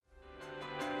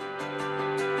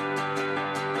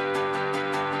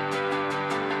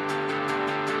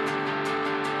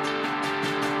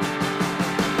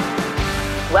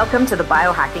Welcome to the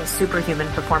Biohacking Superhuman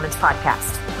Performance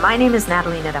Podcast. My name is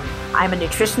Natalie Nidham. I'm a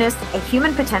nutritionist, a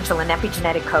human potential and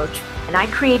epigenetic coach, and I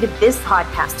created this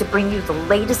podcast to bring you the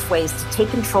latest ways to take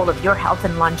control of your health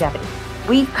and longevity.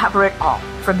 We cover it all,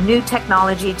 from new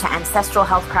technology to ancestral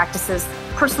health practices,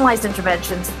 personalized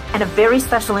interventions, and a very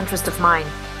special interest of mine,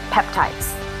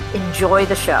 peptides. Enjoy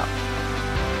the show.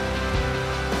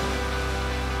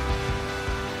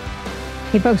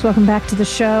 Hey folks, welcome back to the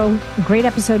show. Great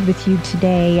episode with you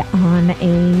today on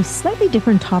a slightly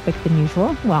different topic than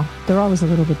usual. Well, they're always a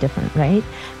little bit different, right?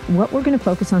 What we're going to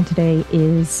focus on today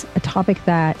is a topic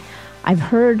that I've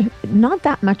heard not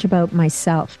that much about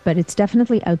myself, but it's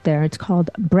definitely out there. It's called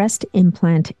breast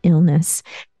implant illness.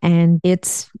 And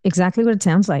it's exactly what it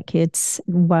sounds like. It's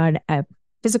what a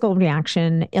physical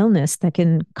reaction illness that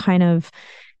can kind of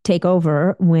take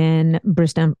over when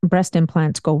breast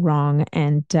implants go wrong.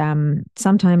 And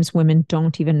sometimes women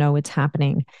don't even know it's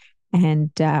happening and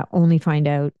only find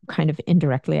out kind of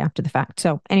indirectly after the fact.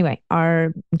 So anyway,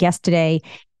 our guest today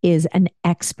is an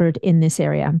expert in this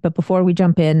area. But before we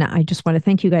jump in, I just want to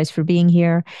thank you guys for being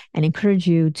here and encourage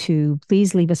you to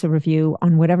please leave us a review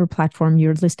on whatever platform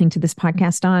you're listening to this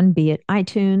podcast on, be it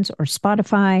iTunes or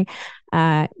Spotify.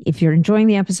 If you're enjoying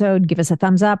the episode, give us a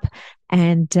thumbs up.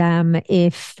 And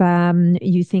if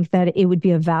you think that it would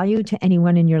be of value to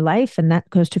anyone in your life, and that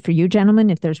goes to for you, gentlemen,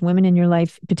 if there's women in your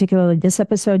life, particularly this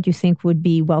episode, you think would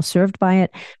be well served by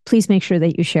it, please make sure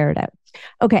that you share it out.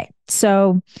 Okay,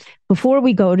 so before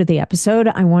we go to the episode,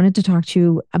 I wanted to talk to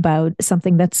you about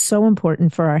something that's so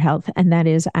important for our health, and that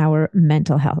is our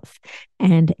mental health.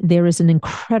 And there is an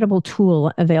incredible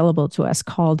tool available to us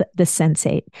called the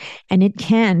Sensate. And it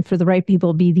can, for the right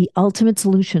people, be the ultimate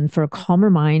solution for a calmer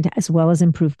mind as well as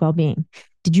improved well-being.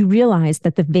 Did you realize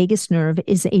that the vagus nerve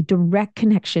is a direct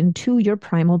connection to your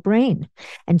primal brain?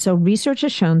 And so research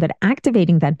has shown that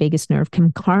activating that vagus nerve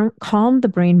can calm the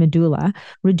brain medulla,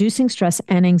 reducing stress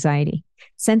and anxiety.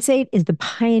 Sensate is the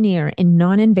pioneer in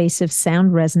non-invasive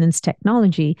sound resonance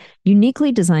technology,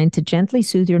 uniquely designed to gently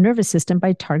soothe your nervous system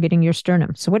by targeting your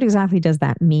sternum. So what exactly does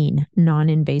that mean,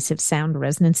 non-invasive sound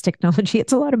resonance technology?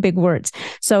 It's a lot of big words.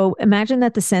 So imagine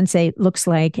that the Sensate looks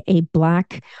like a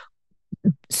black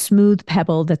smooth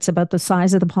pebble that's about the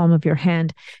size of the palm of your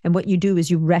hand. And what you do is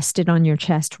you rest it on your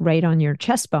chest, right on your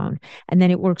chest bone. And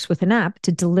then it works with an app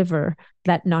to deliver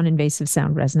that non-invasive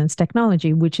sound resonance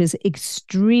technology, which is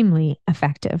extremely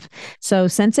effective. So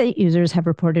Sensate users have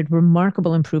reported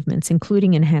remarkable improvements,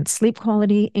 including enhanced sleep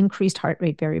quality, increased heart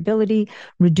rate variability,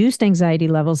 reduced anxiety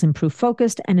levels, improved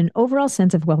focus, and an overall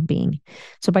sense of well-being.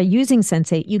 So by using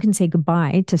Sensate, you can say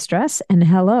goodbye to stress and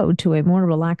hello to a more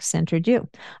relaxed, centered you.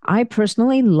 I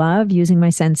personally love using my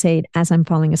Sensate as I'm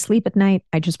falling asleep at night.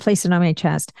 I just place it on my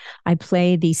chest. I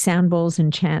play the sound bowls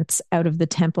and chants out of the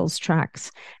Temples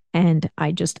tracks, and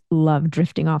I just love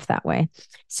drifting off that way.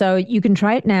 So you can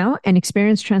try it now and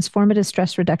experience transformative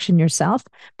stress reduction yourself.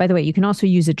 By the way, you can also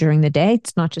use it during the day.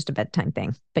 It's not just a bedtime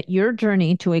thing, but your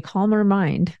journey to a calmer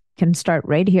mind can start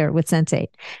right here with Sensate.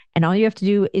 And all you have to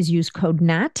do is use code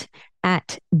NAT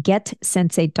at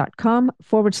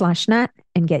getsensate.com/NAT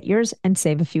and get yours and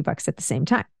save a few bucks at the same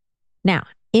time. Now,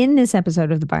 in this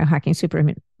episode of the Biohacking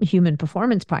Superhuman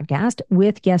Performance Podcast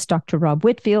with guest Dr. Rob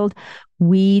Whitfield,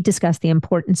 we discuss the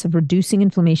importance of reducing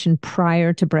inflammation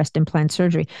prior to breast implant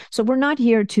surgery. So we're not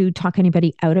here to talk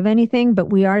anybody out of anything, but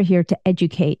we are here to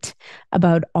educate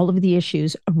about all of the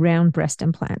issues around breast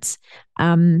implants.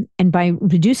 And by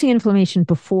reducing inflammation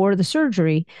before the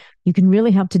surgery, you can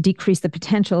really help to decrease the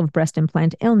potential of breast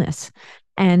implant illness.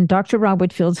 And Dr. Rob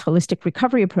Whitfield's holistic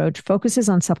recovery approach focuses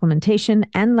on supplementation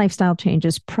and lifestyle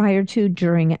changes prior to,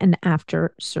 during, and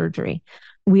after surgery.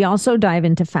 We also dive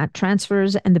into fat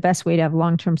transfers and the best way to have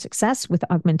long-term success with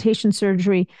augmentation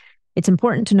surgery. It's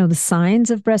important to know the signs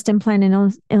of breast implant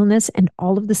illness and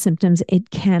all of the symptoms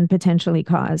it can potentially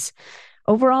cause.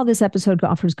 Overall, this episode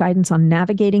offers guidance on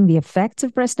navigating the effects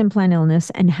of breast implant illness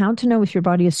and how to know if your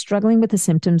body is struggling with the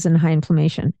symptoms and high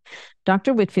inflammation.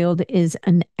 Dr. Whitfield is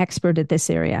an expert at this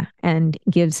area and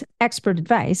gives expert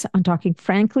advice on talking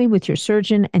frankly with your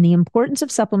surgeon and the importance of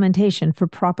supplementation for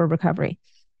proper recovery.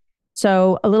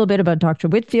 So a little bit about Dr.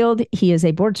 Whitfield. He is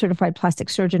a board-certified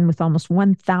plastic surgeon with almost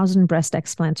 1,000 breast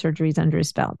explant surgeries under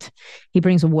his belt. He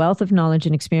brings a wealth of knowledge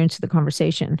and experience to the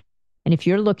conversation. And if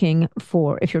you're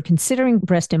considering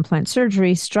breast implant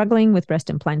surgery, struggling with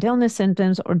breast implant illness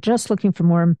symptoms, or just looking for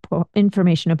more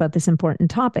information about this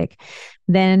important topic,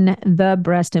 then the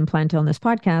Breast Implant Illness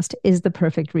Podcast is the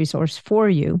perfect resource for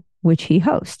you, which he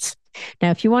hosts. Now,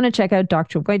 if you want to check out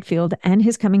Dr. Whitfield and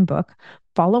his coming book,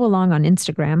 follow along on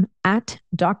Instagram at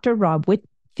Dr. Rob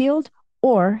Whitfield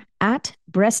or at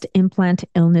Breast Implant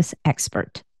Illness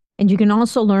Expert. And you can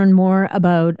also learn more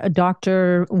about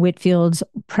Dr. Whitfield's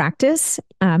practice.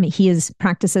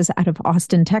 Practices out of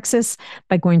Austin, Texas,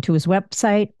 by going to his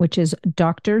website, which is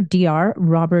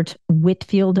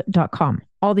drdrobertwhitfield.com.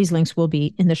 All these links will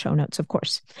be in the show notes, of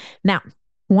course. Now,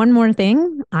 one more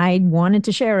thing, I wanted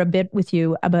to share a bit with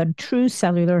you about a true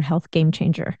cellular health game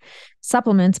changer.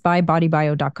 Supplements by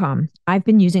bodybio.com. I've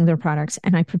been using their products,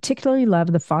 and I particularly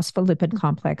love the phospholipid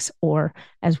complex, or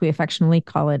as we affectionately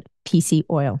call it, PC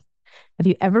oil. Have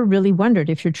you ever really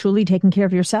wondered if you're truly taking care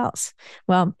of your cells?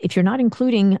 Well, if you're not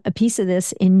including a piece of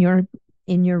this in your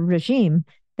regime,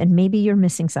 then maybe you're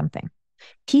missing something.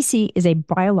 PC is a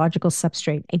biological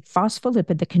substrate, a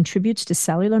phospholipid that contributes to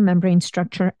cellular membrane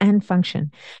structure and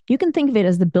function. You can think of it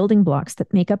as the building blocks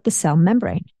that make up the cell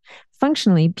membrane.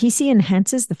 Functionally, PC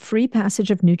enhances the free passage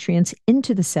of nutrients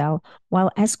into the cell while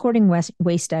escorting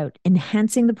waste out,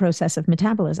 enhancing the process of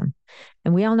metabolism.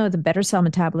 And we all know that better cell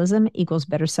metabolism equals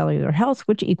better cellular health,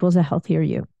 which equals a healthier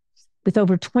you. With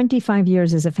over 25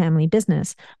 years as a family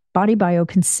business, BodyBio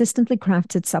consistently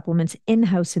crafts its supplements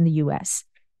in-house in the US.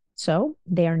 So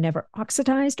they are never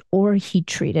oxidized or heat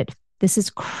treated. This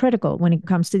is critical when it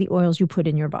comes to the oils you put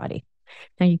in your body.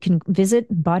 Now you can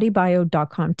visit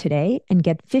bodybio.com today and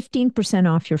get 15%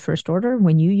 off your first order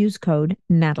when you use code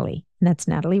Natalie. And that's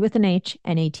Natalie with an H,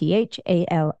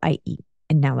 Natalie.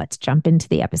 And now let's jump into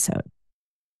the episode.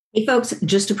 Hey folks,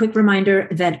 just a quick reminder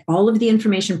that all of the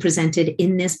information presented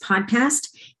in this podcast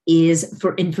is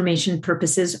for information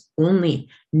purposes only.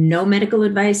 No medical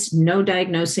advice, no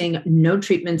diagnosing, no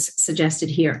treatments suggested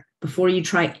here. Before you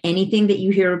try anything that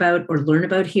you hear about or learn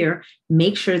about here,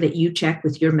 make sure that you check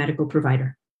with your medical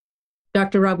provider.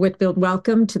 Dr. Rob Whitfield,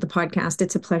 welcome to the podcast.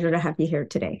 It's a pleasure to have you here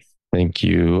today. Thank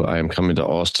you. I am coming to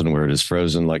Austin where it is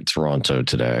frozen like Toronto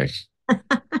today.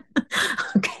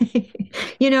 Okay.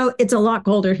 It's a lot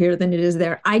colder here than it is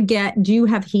there. Do you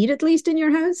have heat at least in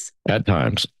your house? At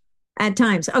times. At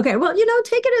times. Okay. Well,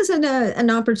 take it as an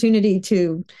opportunity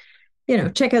to,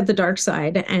 check out the dark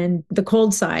side and the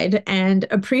cold side and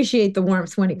appreciate the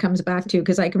warmth when it comes back to you.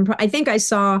 Because I think I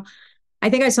saw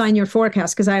in your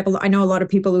forecast, because I know a lot of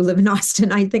people who live in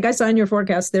Austin. I think I saw in your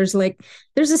forecast, there's a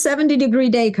 70-degree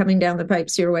day coming down the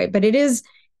pipes your way, but it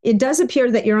does appear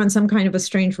that you're on some kind of a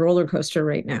strange roller coaster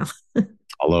right now.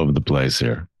 All over the place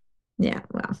here. Yeah.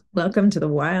 Well, welcome to the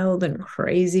wild and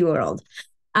crazy world.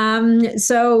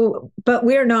 But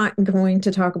we're not going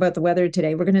to talk about the weather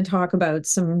today. We're going to talk about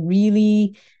some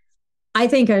really, I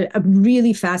think, a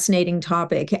really fascinating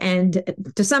topic. And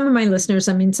to some of my listeners,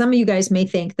 some of you guys may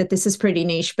think that this is pretty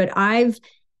niche, but I've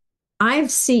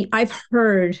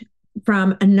heard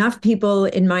from enough people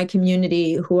in my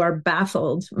community who are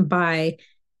baffled by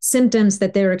symptoms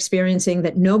that they're experiencing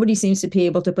that nobody seems to be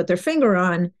able to put their finger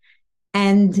on,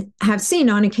 and have seen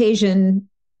on occasion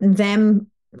them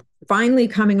finally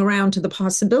coming around to the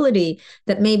possibility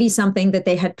that maybe something that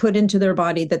they had put into their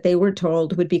body that they were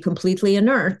told would be completely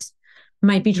inert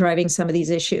might be driving some of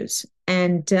these issues.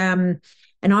 And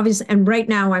obviously, and right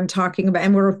now I'm talking about,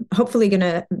 and we're hopefully going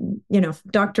to,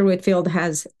 Dr. Whitfield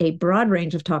has a broad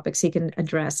range of topics he can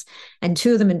address. And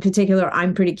two of them in particular,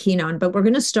 I'm pretty keen on, but we're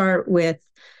going to start with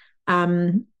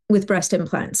breast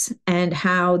implants and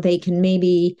how they can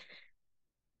maybe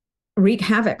wreak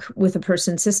havoc with a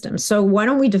person's system. So why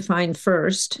don't we define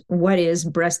first what is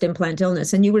breast implant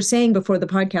illness? And you were saying before the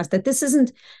podcast that this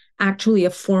isn't actually a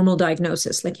formal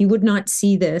diagnosis. Like you would not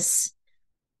see this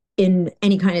in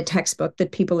any kind of textbook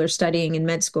that people are studying in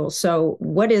med school. So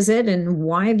what is it, and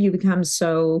why have you become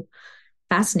so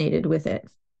fascinated with it?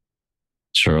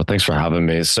 Sure. Thanks for having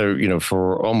me. So,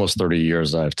 for almost 30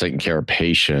 years, I've taken care of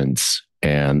patients,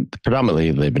 and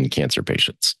predominantly they've been cancer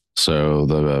patients. So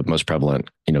the most prevalent,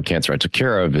 cancer I took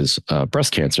care of is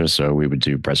breast cancer. So we would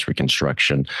do breast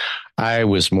reconstruction. I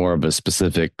was more of a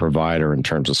specific provider in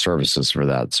terms of services for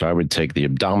that. So I would take the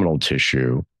abdominal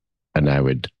tissue and I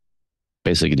would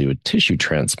basically do a tissue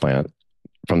transplant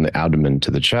from the abdomen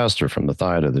to the chest or from the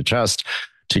thigh to the chest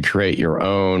to create your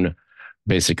own,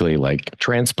 basically like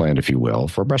transplant, if you will,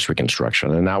 for breast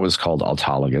reconstruction. And that was called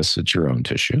autologous. It's your own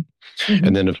tissue. Mm-hmm.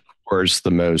 And then, of course,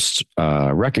 the most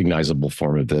recognizable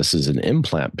form of this is an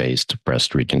implant-based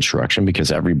breast reconstruction,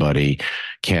 because everybody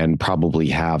can probably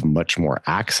have much more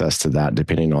access to that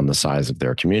depending on the size of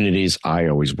their communities. I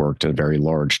always worked at very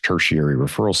large tertiary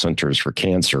referral centers for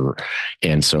cancer.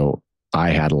 And so I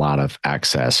had a lot of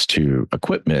access to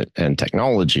equipment and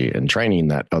technology and training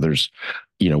that others,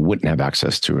 wouldn't have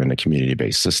access to in a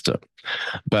community-based system.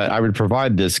 But I would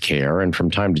provide this care. And from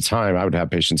time to time, I would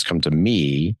have patients come to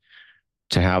me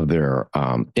to have their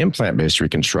implant-based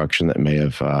reconstruction that may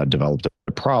have developed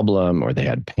a problem, or they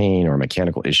had pain or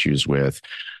mechanical issues with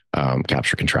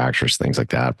capture contractures, things like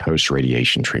that,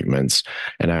 post-radiation treatments.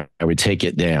 And I would take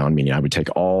it down, meaning I would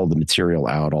take all the material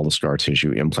out, all the scar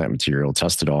tissue, implant material,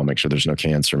 test it all, make sure there's no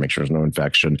cancer, make sure there's no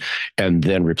infection, and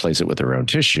then replace it with their own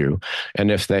tissue.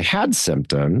 And if they had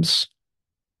symptoms,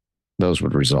 those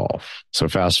would resolve. So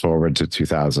fast forward to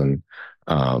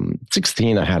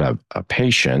 2016, I had a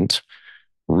patient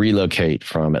relocate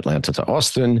from Atlanta to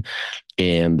Austin,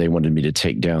 and they wanted me to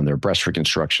take down their breast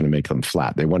reconstruction and make them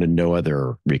flat. They wanted no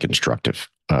other reconstructive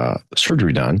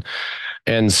surgery done.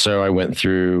 And so I went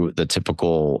through the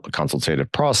typical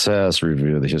consultative process,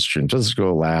 review the history and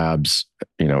physical labs,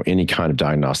 any kind of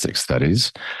diagnostic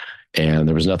studies. And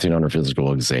there was nothing on her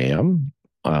physical exam.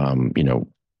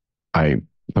 I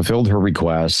fulfilled her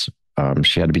request.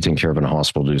 She had to be taken care of in a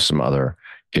hospital due to some other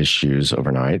issues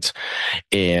overnight.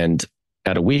 And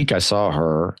at a week, I saw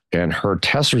her, and her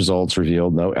test results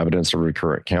revealed no evidence of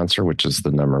recurrent cancer, which is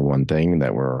the number one thing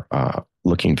that we're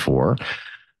looking for.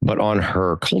 But on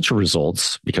her culture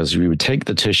results, because we would take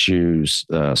the tissues,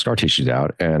 scar tissues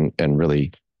out and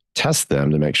really test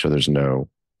them to make sure there's no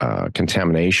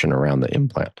contamination around the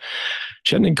implant,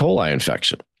 she had an E. coli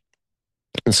infection.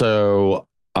 And so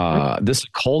this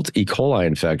occult E. coli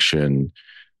infection,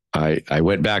 I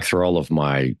went back through all of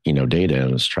my data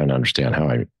and was trying to understand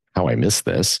how I missed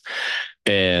this.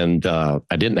 And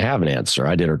I didn't have an answer.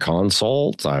 I did her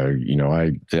consult. I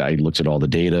looked at all the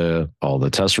data, all the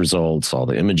test results, all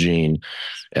the imaging,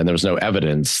 and there was no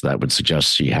evidence that would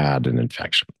suggest she had an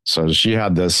infection. So she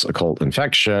had this occult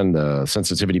infection. The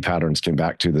sensitivity patterns came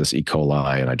back to this E.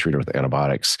 coli, and I treated her with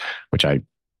antibiotics, which I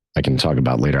can talk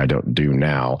about later. I don't do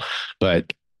now,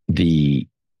 but the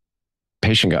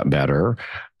patient got better.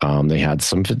 They had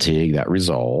some fatigue that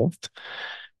resolved.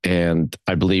 And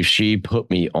I believe she put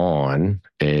me on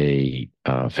a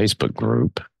Facebook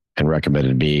group and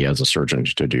recommended me as a surgeon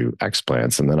to do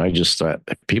explants. And then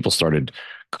people started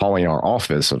calling our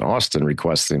office in Austin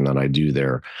requesting that I do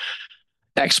their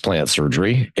explant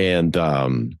surgery. And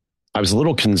I was a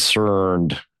little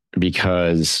concerned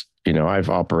because, I've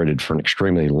operated for an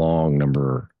extremely long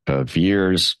number of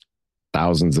years,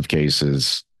 thousands of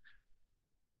cases.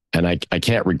 And I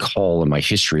can't recall in my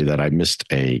history that I missed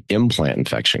a implant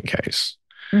infection case.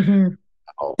 Mm-hmm.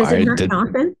 Does it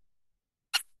happen?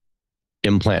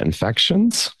 Implant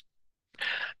infections?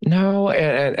 No,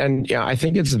 and yeah, I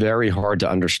think it's very hard to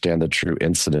understand the true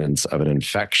incidence of an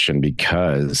infection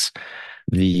because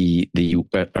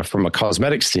from a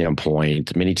cosmetic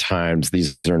standpoint, many times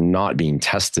these are not being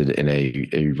tested in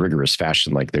a rigorous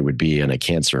fashion like they would be in a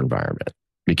cancer environment.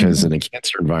 Because in a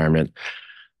cancer environment,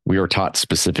 we are taught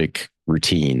specific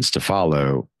routines to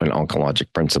follow and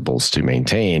oncologic principles to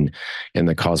maintain. In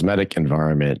the cosmetic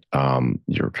environment,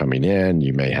 you're coming in,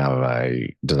 you may have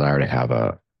a desire to have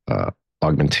a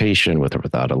augmentation with or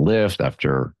without a lift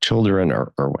after children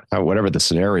or whatever the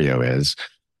scenario is.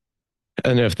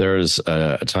 And if there's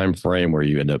a time frame where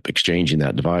you end up exchanging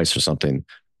that device or something,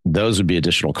 those would be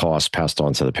additional costs passed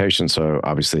on to the patient. So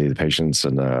obviously the patients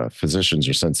and the physicians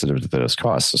are sensitive to those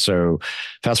costs. So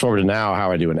fast forward to now,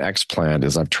 how I do an explant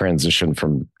is I've transitioned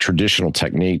from traditional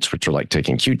techniques, which are like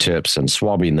taking Q-tips and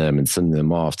swabbing them and sending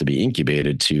them off to be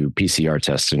incubated, to PCR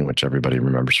testing, which everybody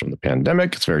remembers from the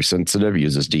pandemic. It's very sensitive,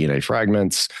 uses DNA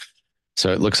fragments.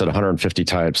 So it looks at 150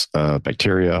 types of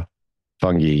bacteria,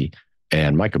 fungi,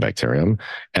 and mycobacterium.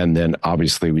 And then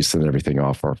obviously we send everything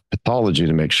off for pathology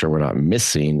to make sure we're not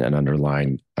missing an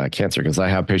underlying cancer. Because I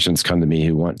have patients come to me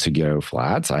who want to go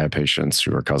flats. I have patients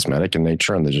who are cosmetic in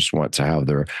nature and they just want to have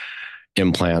their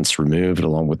implants removed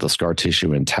along with the scar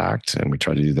tissue intact. And we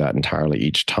try to do that entirely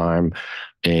each time.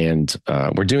 And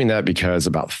we're doing that because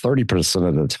about 30%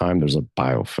 of the time there's a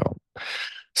biofilm.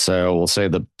 So we'll say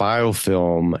the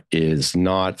biofilm is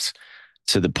not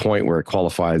to the point where it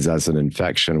qualifies as an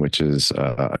infection, which is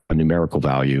a numerical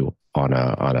value on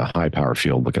a high power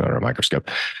field looking under a microscope.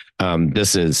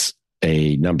 This is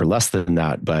a number less than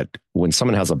that, but when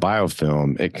someone has a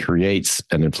biofilm, it creates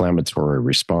an inflammatory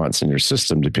response in your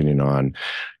system depending on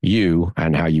you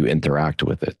and how you interact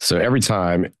with it. So every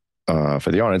time,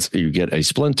 for the audience, you get a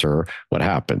splinter, what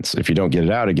happens? If you don't get it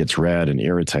out, it gets red and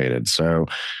irritated. So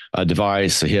a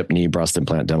device, a hip, knee, breast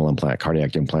implant, dental implant,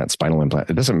 cardiac implant, spinal implant,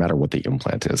 it doesn't matter what the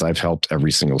implant is. I've helped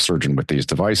every single surgeon with these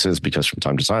devices because from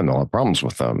time to time, they'll have problems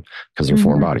with them because they're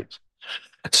foreign bodies.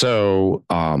 So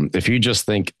if you just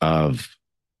think of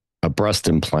a breast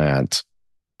implant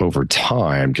over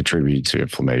time contributing to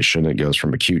inflammation, it goes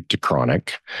from acute to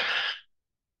chronic.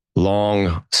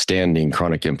 Long-standing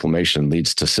chronic inflammation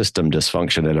leads to system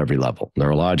dysfunction at every level: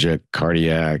 neurologic,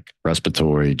 cardiac,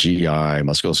 respiratory, GI,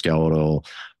 musculoskeletal,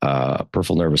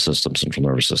 peripheral nervous system, central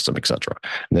nervous system, etc.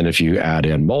 And then if you add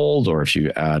in mold, or if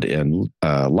you add in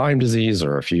Lyme disease,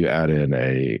 or if you add in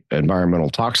a environmental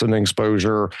toxin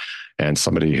exposure, and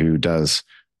somebody who does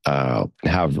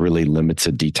have really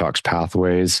limited detox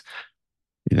pathways,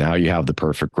 now you have the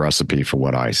perfect recipe for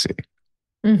what I see.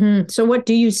 Mm-hmm. So what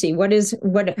do you see? How does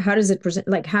it present?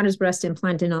 Like, how does breast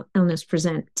implant illness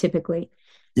present typically?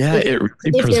 Yeah, If, it really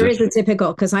if there presents. is a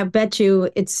typical, because I bet you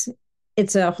it's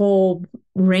a whole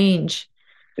range.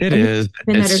 It And is.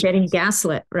 women that are It's getting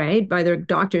gaslit, right, by their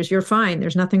doctors, you're fine.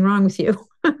 There's nothing wrong with you.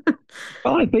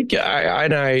 well, I think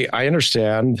I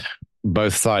understand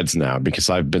both sides now, because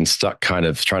I've been stuck kind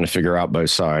of trying to figure out both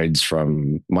sides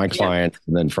from my Yeah. client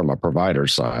and then from a provider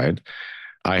side.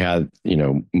 I had,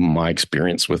 my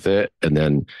experience with it. And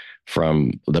then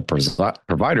from the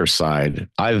provider side,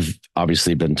 I've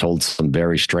obviously been told some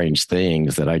very strange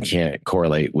things that I can't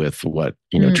correlate with what,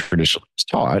 Mm. traditionally is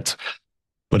taught.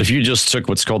 But if you just took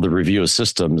what's called the review of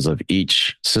systems of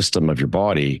each system of your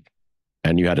body,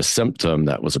 and you had a symptom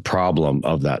that was a problem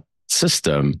of that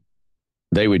system,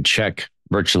 they would check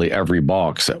virtually every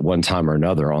box at one time or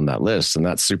another on that list. And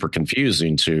that's super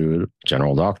confusing to a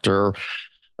general doctor,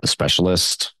 a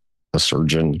specialist, a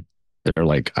surgeon. They're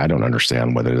like, I don't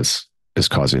understand what is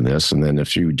causing this. And then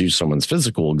if you do someone's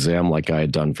physical exam, like I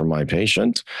had done for my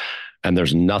patient, and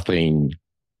there's nothing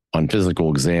on physical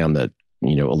exam that,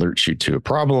 alerts you to a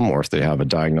problem, or if they have a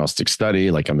diagnostic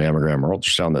study like a mammogram or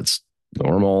ultrasound that's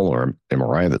normal, or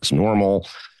MRI that's normal.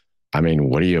 I mean,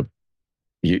 what do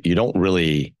you don't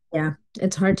really. Yeah.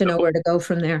 It's hard to know where to go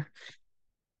from there.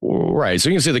 Right. So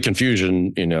you can see the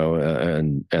confusion,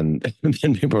 and then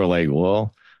people are like,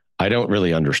 well, I don't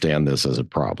really understand this as a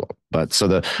problem. But so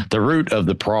the root of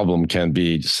the problem can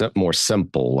be more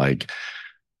simple, like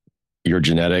your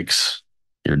genetics,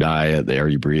 your diet, the air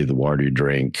you breathe, the water you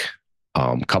drink,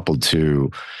 coupled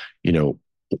to,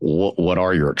 what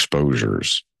are your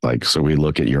exposures? Like, so we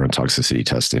look at urine toxicity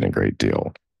testing a great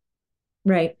deal.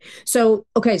 Right. So,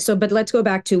 okay. So, but let's go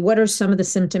back to what are some of the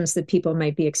symptoms that people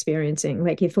might be experiencing?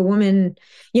 Like if a woman,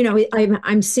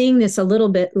 I'm seeing this a little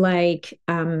bit like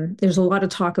there's a lot of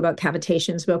talk about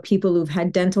cavitations, about people who've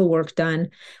had dental work done,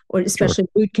 or Sure. especially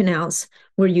root canals,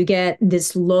 where you get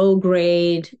this low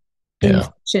grade Yeah.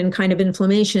 infection, kind of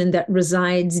inflammation that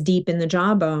resides deep in the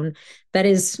jawbone that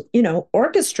is,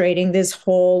 orchestrating this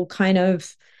whole kind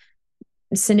of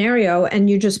scenario. And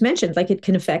you just mentioned like it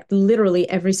can affect literally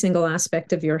every single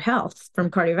aspect of your health, from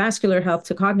cardiovascular health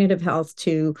to cognitive health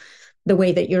to the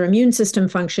way that your immune system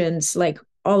functions, like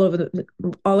all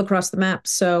across the map.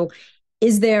 So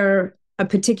is there a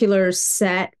particular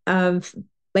set of,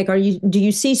 like, do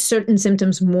you see certain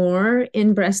symptoms more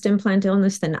in breast implant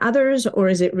illness than others, or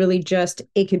is it really just,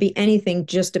 it could be anything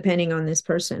just depending on this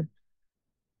person?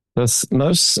 The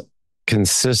most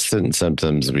consistent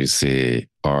symptoms we see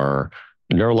are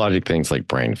neurologic things like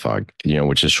brain fog,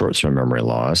 which is short-term memory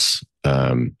loss.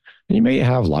 You may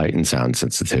have light and sound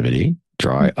sensitivity,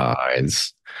 dry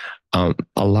eyes. A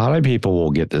lot of people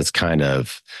will get this kind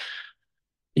of,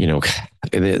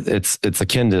 it's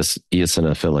akin to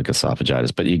eosinophilic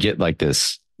esophagitis, but you get like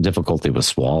this difficulty with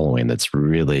swallowing that's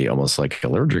really almost like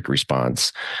allergic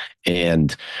response.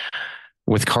 And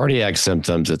with cardiac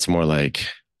symptoms, it's more like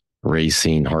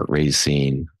heart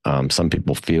racing. Some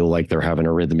people feel like they're having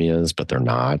arrhythmias, but they're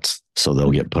not. So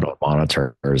they'll get put on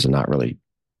monitors and not really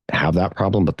have that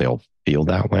problem, but they'll feel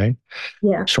that way.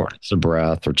 Yeah. Shortness of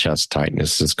breath or chest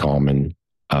tightness is common.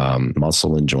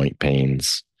 Muscle and joint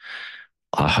pains.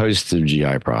 A host of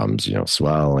GI problems,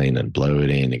 swelling and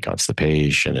bloating and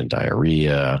constipation and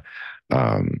diarrhea.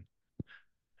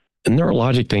 And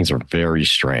neurologic things are very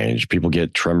strange. People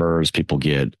get tremors, people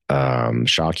get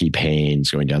shocky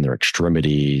pains going down their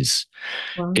extremities.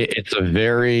 Wow. It's a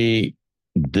very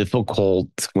difficult,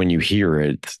 when you hear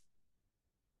it,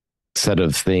 set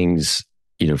of things,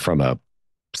 from a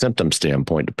symptom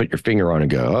standpoint, to put your finger on and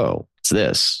go, oh, it's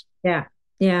this. Yeah.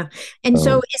 Yeah. And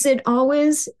so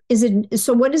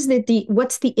so what's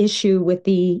the issue with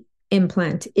the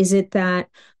implant? Is it that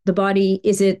the body,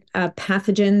 is it a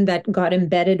pathogen that got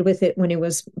embedded with it when it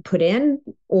was put in?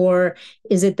 Or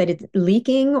is it that it's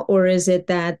leaking? Or is it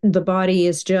that the body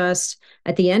is just,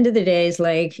 at the end of the day, is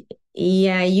like,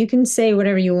 yeah, you can say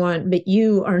whatever you want, but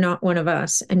you are not one of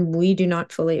us, and we do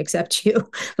not fully accept you.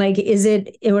 Like, is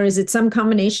it some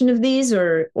combination of these,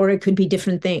 or it could be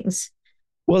different things?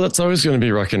 Well, it's always going to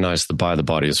be recognized by the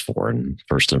body as foreign,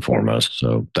 first and foremost.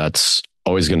 So that's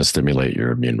always going to stimulate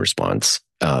your immune response.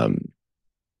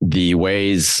 The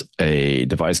ways a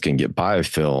device can get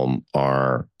biofilm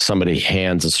are somebody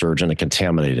hands a surgeon a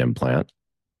contaminated implant.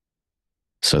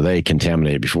 So they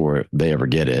contaminate it before they ever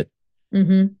get it.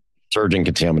 Mm-hmm. Surgeon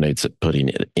contaminates it, putting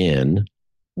it in.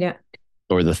 Yeah.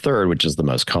 Or the third, which is the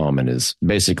most common, is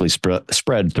basically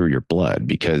spread through your blood,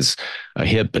 because a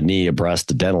hip, a knee, a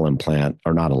breast, a dental implant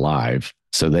are not alive.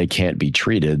 So they can't be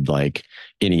treated like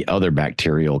any other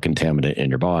bacterial contaminant in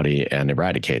your body and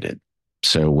eradicated.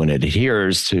 So when it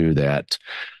adheres to that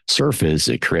surface,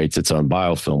 it creates its own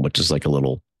biofilm, which is like a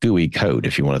little gooey coat,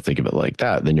 if you want to think of it like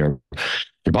that. Then your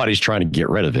body's trying to get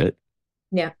rid of it.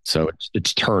 Yeah. So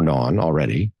it's turned on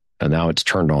already, and now it's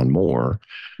turned on more,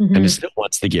 and it Mm-hmm. still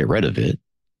wants to get rid of it.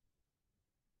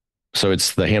 So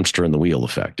it's the hamster in the wheel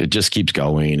effect. It just keeps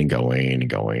going and going and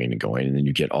going and going, and then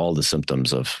you get all the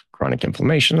symptoms of chronic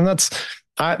inflammation. And that's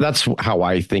how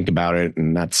I think about it,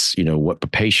 and that's what the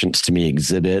patients to me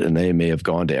exhibit. And they may have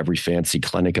gone to every fancy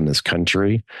clinic in this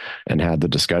country and had the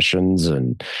discussions.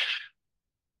 And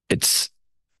it's,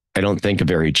 I don't think, a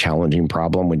very challenging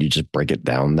problem when you just break it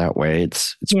down that way.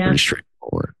 It's pretty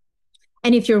straightforward.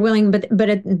 And if you're willing, but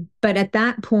at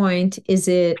that point, is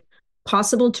it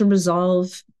possible to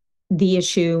resolve the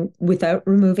issue without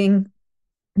removing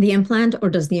the implant, or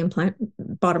does the implant,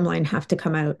 bottom line, have to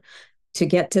come out to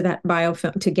get to that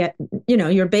biofilm, to get,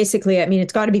 you're basically, I mean,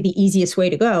 it's got to be the easiest way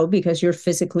to go because you're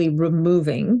physically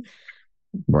removing.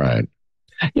 Right.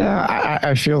 Yeah,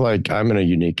 I feel like I'm in a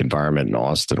unique environment in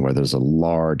Austin where there's a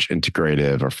large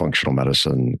integrative or functional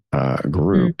medicine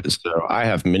group. So I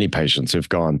have many patients who've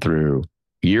gone through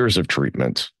years of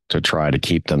treatment to try to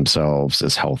keep themselves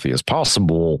as healthy as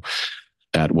possible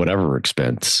at whatever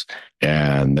expense.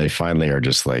 And they finally are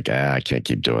just like, I can't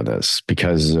keep doing this,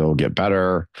 because it'll get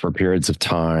better for periods of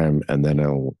time, and then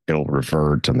it'll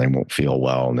revert, and they won't feel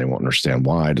well, and they won't understand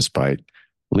why, despite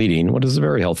leading what is a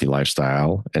very healthy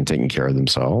lifestyle and taking care of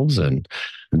themselves. And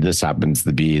this happens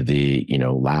to be the,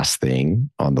 last thing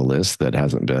on the list that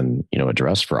hasn't been,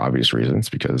 addressed for obvious reasons,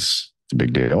 because it's a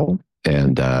big deal.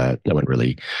 And no one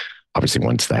really obviously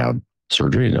wants to have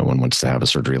surgery. No one wants to have a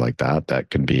surgery like that. That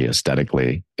can be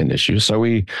aesthetically an issue. So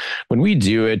when we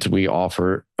do it, we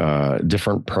offer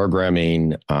different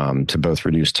programming to both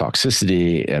reduce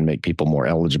toxicity and make people more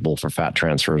eligible for fat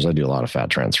transfers. I do a lot of fat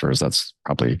transfers. That's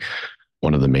probably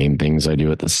one of the main things I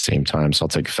do at the same time. So I'll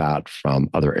take fat from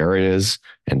other areas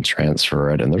and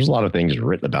transfer it. And there's a lot of things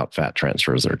written about fat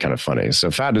transfers that are kind of funny. So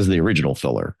fat is the original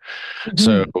filler. Mm-hmm.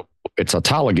 So it's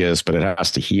autologous, but it has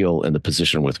to heal in the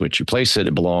position with which you place it.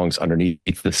 It belongs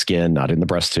underneath the skin, not in the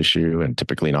breast tissue, and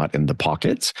typically not in the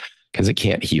pockets, because it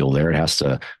can't heal there. It has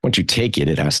to, once you take it,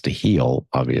 it has to heal,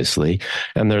 obviously.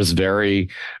 And there's very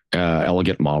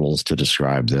elegant models to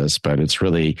describe this, but it's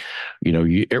really,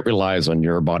 it relies on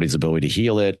your body's ability to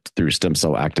heal it through stem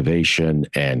cell activation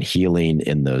and healing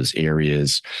in those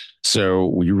areas. So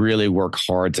we really work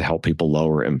hard to help people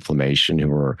lower inflammation,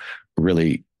 who are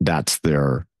really, that's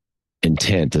their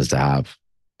intent, is to have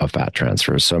a fat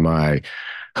transfer. So my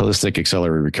Holistic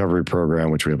Accelerated Recovery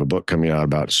Program, which we have a book coming out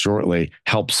about shortly,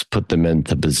 helps put them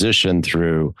into position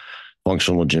through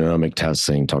functional genomic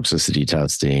testing, toxicity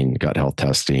testing, gut health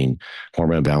testing,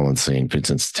 hormone balancing, food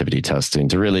sensitivity testing,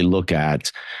 to really look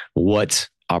at what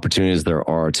opportunities there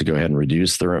are to go ahead and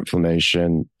reduce their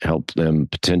inflammation, help them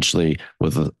potentially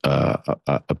with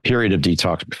a period of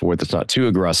detox before that's not too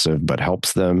aggressive, but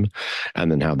helps them,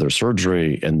 and then have their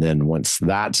surgery. And then once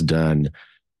that's done,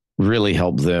 really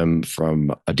help them from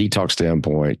a detox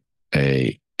standpoint,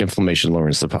 a inflammation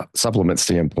lowering supplement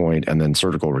standpoint, and then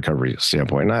surgical recovery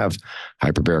standpoint. And I have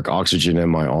hyperbaric oxygen in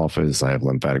my office. I have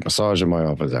lymphatic massage in my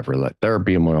office. I have relay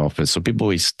therapy in my office. So people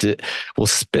will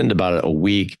spend about a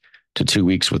week to 2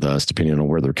 weeks with us, depending on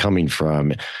where they're coming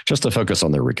from, just to focus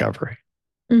on their recovery.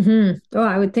 Mm-hmm. Oh,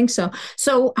 I would think so.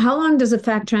 So how long does a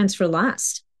fat transfer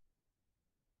last?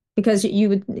 Because you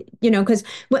would, because,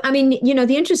 I mean,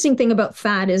 the interesting thing about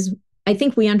fat is I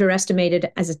think we underestimate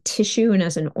it as a tissue and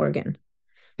as an organ.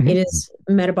 Mm-hmm. It is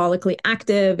metabolically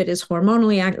active. It is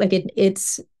hormonally active. Like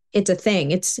it's a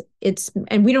thing. It's,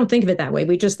 and we don't think of it that way.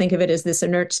 We just think of it as this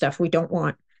inert stuff we don't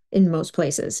want in most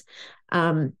places.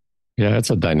 Yeah, it's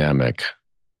a dynamic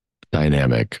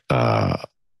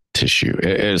tissue.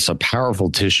 It's a powerful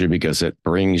tissue because it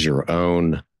brings your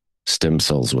own stem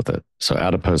cells with it. So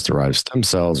adipose-derived stem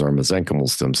cells are mesenchymal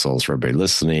stem cells for everybody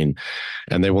listening,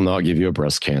 and they will not give you a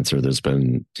breast cancer. There's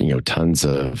been, tons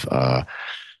of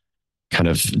kind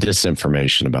of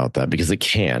disinformation about that, because it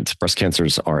can't. Breast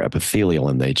cancers are epithelial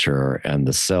in nature, and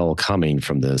the cell coming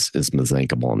from this is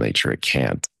mesenchymal in nature. It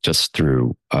can't. Just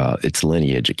through its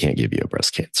lineage, it can't give you a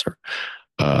breast cancer.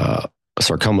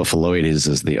 Sarcoma phalloides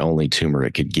is the only tumor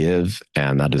it could give,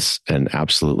 and that is an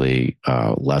absolutely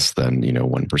less than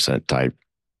 1% type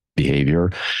behavior.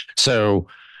 So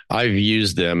I've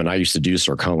used them, and I used to do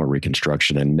sarcoma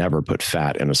reconstruction and never put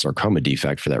fat in a sarcoma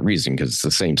defect for that reason, because it's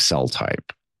the same cell type.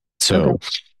 Okay. So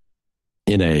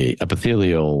in a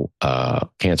epithelial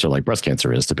cancer like breast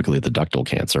cancer is, typically the ductal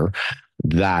cancer,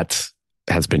 that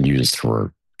has been used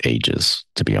for ages,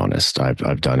 to be honest.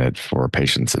 I've done it for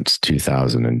patients since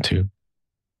 2002.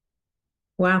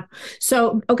 Wow.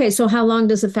 So, okay. So how long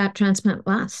does a fat transplant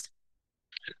last?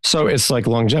 So it's like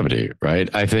longevity, right?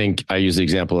 I think I use the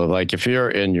example of, like, if you're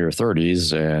in your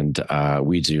 30s and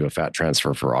we do a fat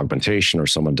transfer for augmentation, or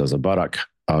someone does a buttock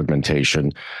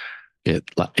augmentation, it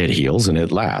heals and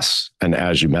it lasts. And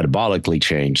as you metabolically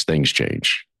change, things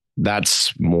change.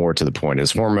 That's more to the point.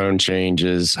 As hormone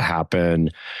changes happen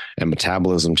and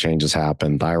metabolism changes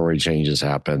happen, thyroid changes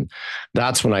happen,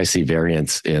 that's when I see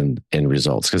variance in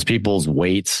results, because people's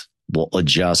weight will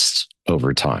adjust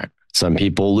over time. Some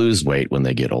people lose weight when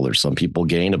they get older. Some people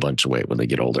gain a bunch of weight when they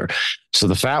get older. So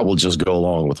the fat will just go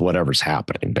along with whatever's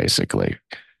happening, basically.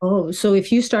 Oh, so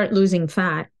if you start losing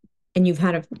fat and you've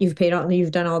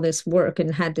done all this work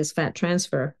and had this fat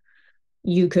transfer,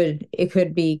 it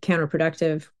could be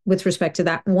counterproductive with respect to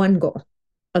that one goal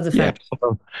of the Yeah.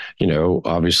 fat.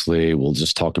 Obviously we'll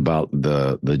just talk about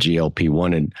the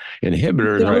GLP-1 The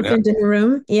inhibitors right now. elephant in the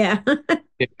room. Yeah.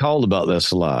 Get called about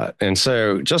this a lot. And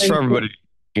so, just for everybody,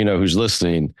 who's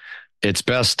listening, it's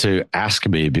best to ask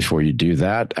me before you do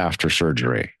that after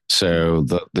surgery. So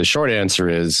the short answer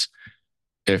is,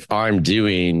 if I'm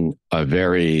doing a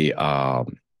very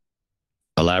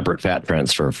elaborate fat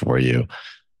transfer for you,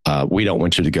 we don't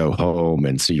want you to go home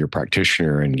and see your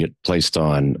practitioner and get placed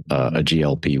on a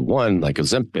GLP-1 like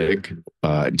Ozempic,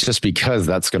 just because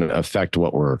that's going to affect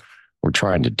what we're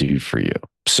trying to do for you.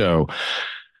 So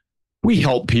we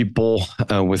help people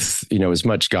with as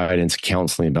much guidance,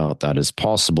 counseling about that as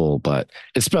possible, but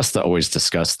it's best to always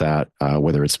discuss that,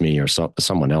 whether it's me or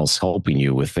someone else helping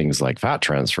you with things like fat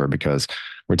transfer, because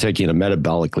we're taking a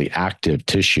metabolically active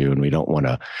tissue and we don't want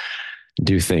to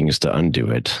do things to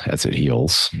undo it as it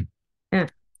heals. Yeah.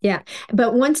 Yeah.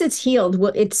 But once it's healed,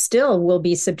 it still will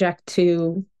be subject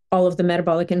to all of the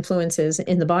metabolic influences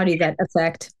in the body that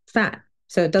affect fat.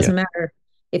 So it doesn't matter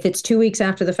if it's 2 weeks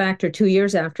after the fact or 2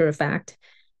 years after a fact,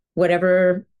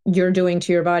 whatever you're doing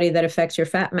to your body that affects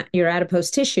your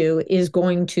adipose tissue is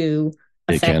going to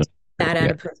affect that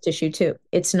adipose tissue too.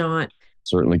 It's not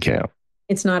certainly can.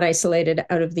 It's not isolated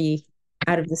out of the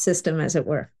system, as it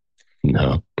were.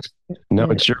 No,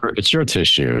 it's your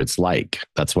tissue.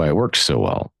 That's why it works so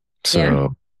well.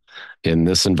 So in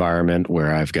this environment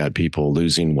where I've got people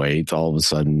losing weight all of a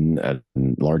sudden at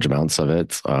large amounts of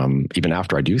it, even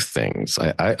after I do things,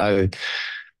 I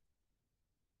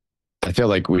feel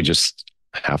like we just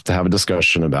have to have a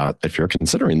discussion about, if you're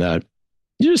considering that,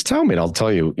 you just tell me and I'll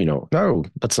tell you, no,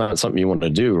 that's not something you want to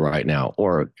do right now.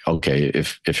 Or, okay,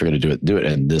 if you're going to do it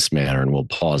in this manner, and we'll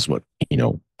pause what,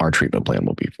 our treatment plan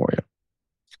will be for you.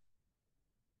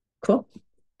 Cool.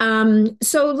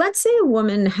 So let's say a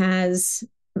woman has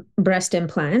breast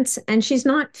implants and she's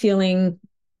not feeling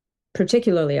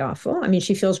particularly awful. I mean,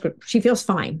 she feels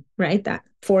fine, right? That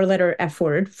 4-letter F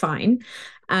word, fine.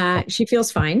 She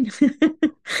feels fine.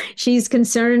 She's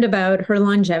concerned about her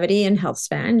longevity and health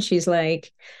span. She's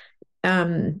like,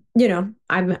 I'm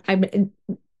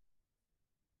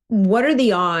what are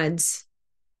the odds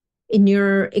in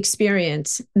your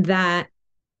experience that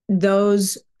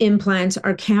those implants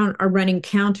are running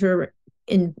counter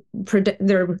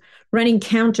they're running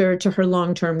counter to her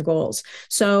long-term goals?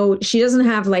 So she doesn't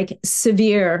have like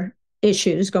severe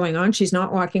issues going on. She's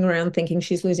not walking around thinking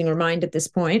she's losing her mind at this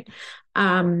point.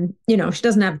 She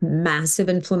doesn't have massive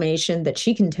inflammation that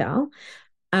she can tell.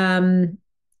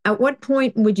 At what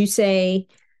point would you say,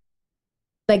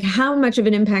 like, how much of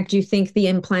an impact do you think the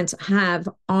implants have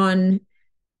on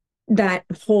that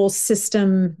whole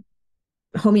system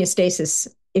homeostasis,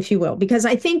 if you will? Because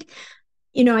I think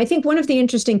one of the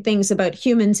interesting things about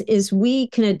humans is we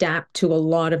can adapt to a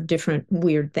lot of different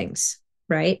weird things,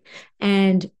 right?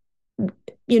 And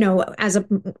as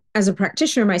a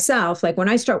practitioner myself, like when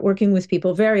I start working with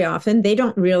people, very often they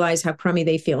don't realize how crummy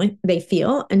they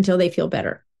feel until they feel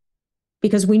better,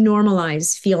 because we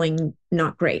normalize feeling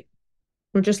not great.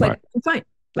 We're just like, I'm fine.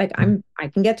 Like I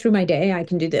can get through my day. I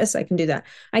can do this. I can do that.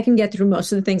 I can get through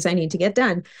most of the things I need to get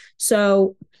done.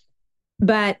 So,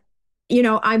 but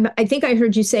I think I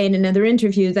heard you say in another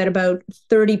interview that about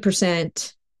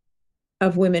 30%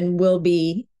 of women will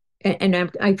be, and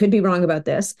I could be wrong about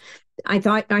this. I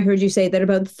thought I heard you say that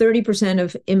about 30%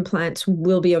 of implants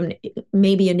will be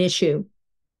maybe an issue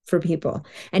for people.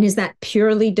 And is that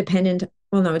purely dependent?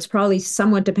 Well, no, it's probably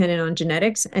somewhat dependent on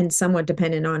genetics and somewhat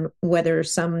dependent on whether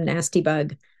some nasty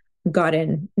bug got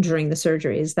in during the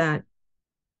surgery. Is that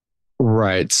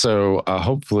Right. So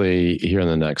hopefully, here in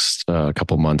the next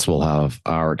couple months, we'll have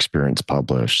our experience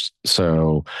published.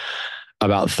 So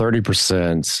about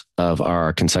 30% of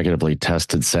our consecutively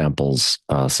tested samples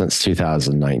since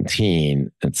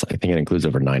 2019, I think it includes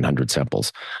over 900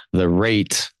 samples. The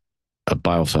rate of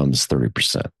biofilm is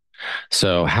 30%.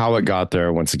 So how it got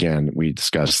there, once again, we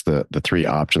discussed the three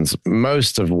options.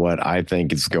 Most of what I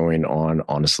think is going on,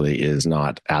 honestly, is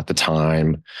not at the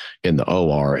time in the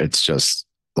OR. It's just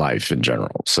life in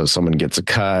general. So someone gets a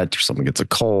cut, or someone gets a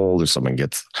cold, or someone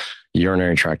gets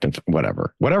urinary tract,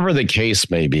 whatever the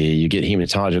case may be, you get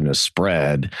hematogenous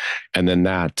spread, and then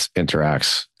that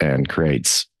interacts and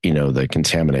creates, the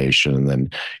contamination. And then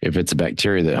if it's a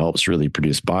bacteria that helps really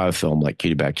produce biofilm like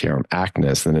Cutibacterium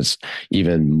acnes, then it's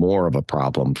even more of a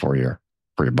problem for your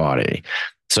body.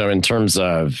 So in terms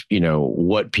of,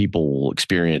 what people will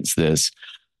experience this,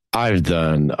 I've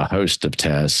done a host of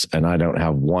tests, and I don't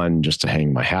have one just to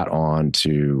hang my hat on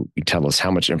to tell us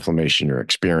how much inflammation you're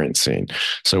experiencing.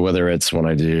 So whether it's when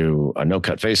I do a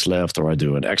no-cut facelift or I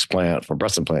do an explant for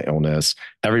breast implant illness,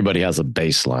 everybody has a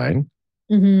baseline.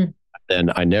 mm-hmm.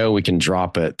 Then I know we can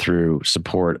drop it through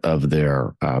support of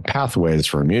their pathways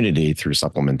for immunity through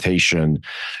supplementation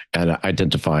and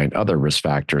identifying other risk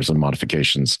factors and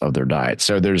modifications of their diet.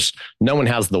 So no one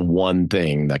has the one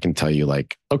thing that can tell you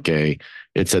like, okay,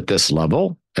 it's at this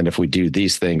level, and if we do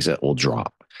these things, it will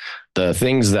drop. The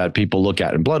things that people look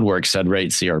at in blood work, sed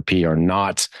rate, CRP, are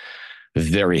not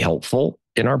very helpful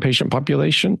in our patient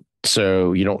population.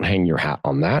 So you don't hang your hat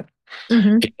on that.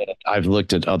 Mm-hmm. I've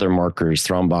looked at other markers,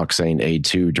 thromboxane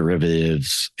A2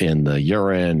 derivatives in the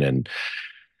urine. And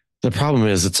the problem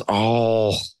is it's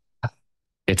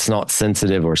not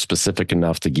sensitive or specific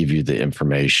enough to give you the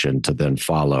information to then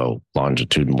follow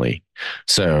longitudinally.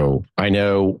 So I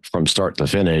know from start to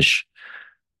finish,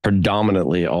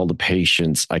 predominantly all the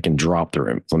patients, I can drop their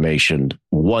inflammation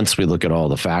once we look at all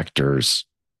the factors,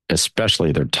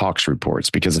 especially their tox reports.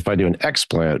 Because if I do an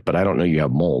explant, but I don't know you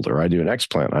have mold, or I do an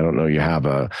explant, I don't know you have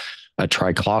a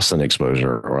triclosan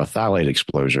exposure or a phthalate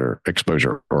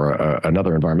exposure or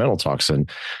another environmental toxin,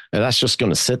 and that's just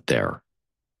going to sit there.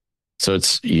 So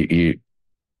it's you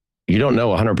don't know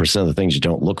 100% of the things you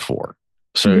don't look for.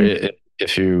 So mm-hmm.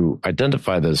 If you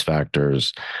identify those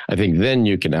factors, I think then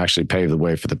you can actually pave the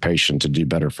way for the patient to do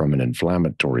better from an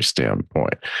inflammatory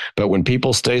standpoint. But when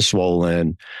people stay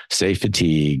swollen, stay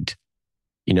fatigued,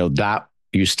 that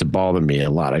used to bother me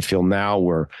a lot. I feel now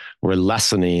we're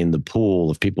lessening the pool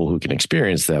of people who can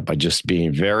experience that by just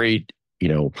being very,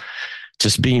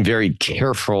 being very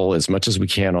careful as much as we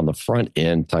can on the front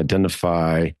end to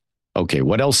identify, okay,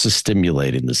 what else is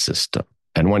stimulating the system?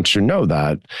 And once you know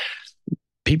that,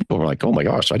 people are like, oh my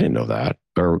gosh, I didn't know that.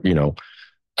 Or,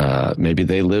 maybe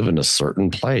they live in a certain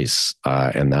place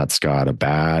and that's got a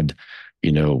bad,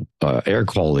 air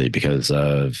quality because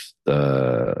of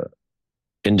the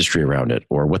industry around it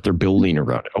or what they're building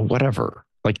around it or whatever.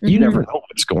 Like mm-hmm. You never know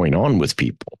what's going on with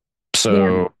people.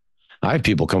 So I have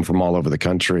people come from all over the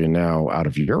country and now out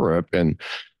of Europe, and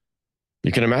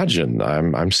you can imagine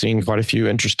I'm seeing quite a few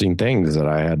interesting things that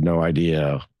I had no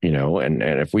idea, and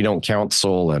if we don't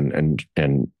counsel and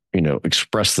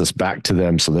express this back to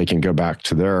them so they can go back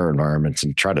to their environments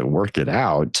and try to work it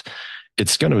out,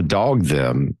 it's going to dog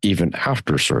them even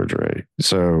after surgery.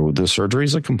 So the surgery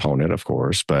is a component, of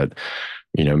course, but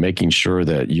making sure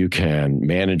that you can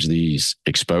manage these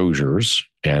exposures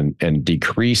and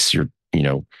decrease your,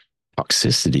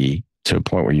 toxicity to a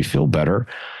point where you feel better.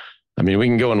 I mean, we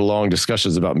can go into long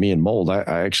discussions about me and mold. I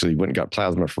actually went and got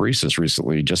plasmapheresis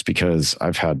recently just because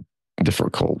I've had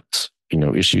difficult,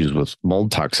 issues with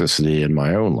mold toxicity in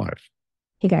my own life.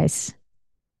 Hey guys,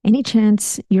 any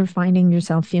chance you're finding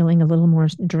yourself feeling a little more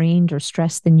drained or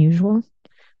stressed than usual?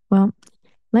 Well,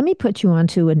 let me put you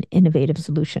onto an innovative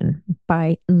solution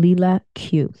by Lila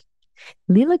Q.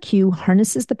 Lila Q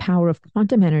harnesses the power of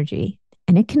quantum energy,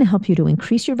 and it can help you to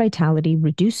increase your vitality,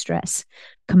 reduce stress,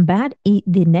 combat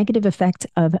the negative effects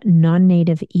of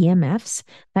non-native EMFs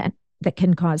that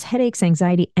can cause headaches,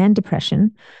 anxiety, and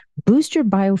depression, boost your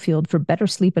biofield for better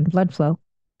sleep and blood flow,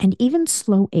 and even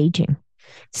slow aging.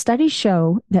 Studies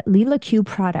show that Lila Q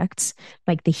products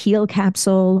like the Heal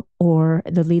capsule or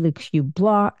the Lila Q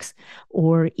blocks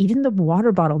or even the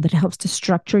water bottle that helps to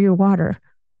structure your water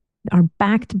are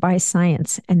backed by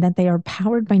science and that they are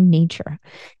powered by nature.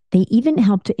 They even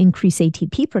help to increase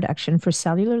ATP production for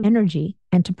cellular energy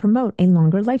and to promote a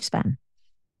longer lifespan.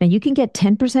 Now, you can get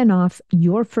 10% off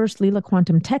your first Lila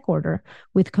Quantum Tech order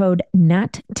with code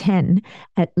NAT10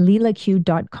 at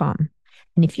lilaq.com.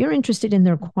 And if you're interested in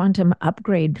their quantum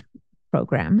upgrade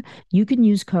program, you can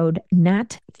use code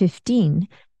NAT15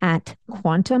 at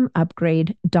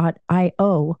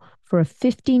quantumupgrade.io for a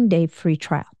 15-day free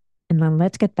trial. And then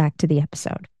let's get back to the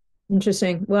episode.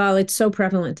 Interesting. Well, it's so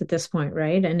prevalent at this point,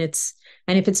 right? And if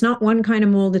it's not one kind of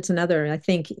mold, it's another. I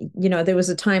think, there was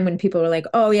a time when people were like,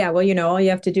 oh yeah, well, all you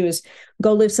have to do is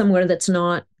go live somewhere that's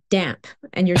not damp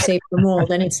and you're safe from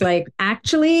mold. And it's like,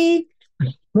 actually,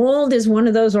 mold is one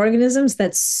of those organisms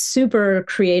that's super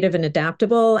creative and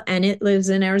adaptable, and it lives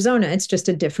in Arizona. It's just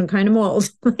a different kind of mold.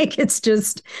 Like it's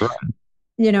just,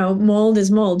 mold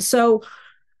is mold. So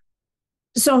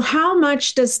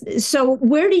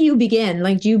where do you begin?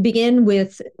 Like, do you begin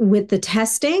with the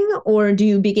testing, or do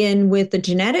you begin with the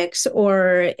genetics,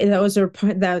 or those are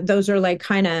like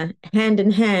kind of hand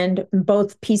in hand,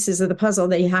 both pieces of the puzzle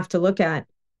that you have to look at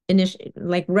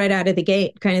like right out of the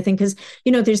gate kind of thing? Because,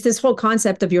 there's this whole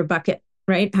concept of your bucket,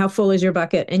 right? How full is your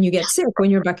bucket? And you get sick when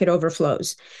your bucket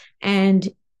overflows. And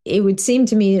it would seem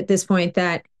to me at this point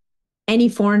that any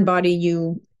foreign body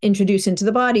you introduce into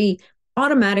the body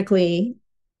automatically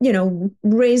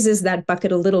raises that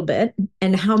bucket a little bit,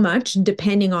 and how much,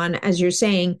 depending on, as you're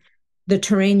saying, the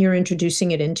terrain you're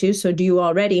introducing it into. So do you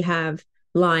already have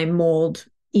Lyme, mold,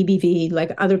 EBV,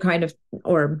 like other kind of,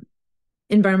 or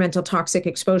environmental toxic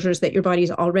exposures that your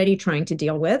body's already trying to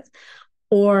deal with?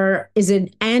 Or is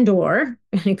it and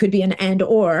it could be an and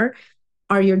or,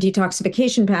 are your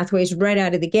detoxification pathways right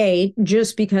out of the gate,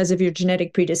 just because of your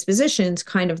genetic predispositions,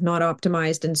 kind of not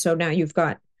optimized? And so now you've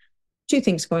got two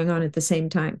things going on at the same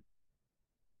time.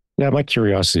 Yeah, my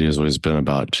curiosity has always been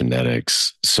about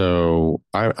genetics. So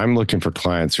I'm looking for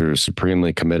clients who are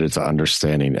supremely committed to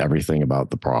understanding everything about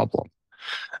the problem.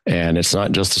 And it's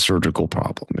not just a surgical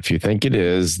problem. If you think it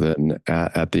is, then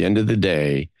at the end of the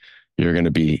day, you're going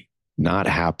to be not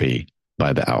happy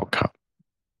by the outcome.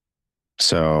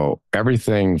 So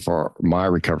everything for my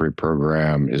recovery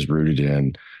program is rooted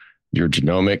in your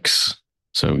genomics.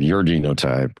 So your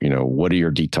genotype, what are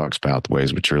your detox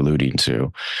pathways, which you're alluding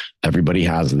to? Everybody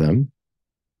has them.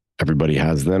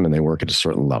 And they work at a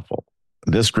certain level.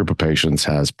 This group of patients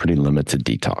has pretty limited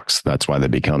detox. That's why they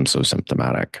become so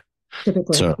symptomatic.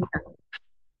 Typically. So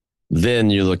then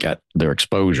you look at their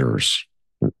exposures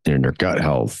and their gut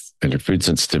health and their food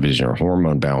sensitivities and your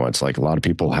hormone balance. Like a lot of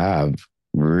people have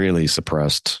really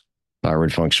suppressed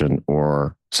thyroid function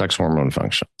or sex hormone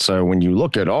function. So when you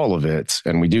look at all of it,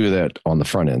 and we do that on the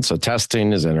front end. So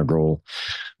testing is integral.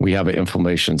 We have an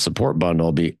inflammation support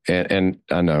bundle. And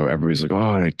I know everybody's like,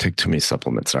 oh, I take too many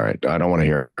supplements. All right, I don't want to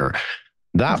hear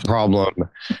that. Problem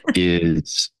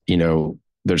is,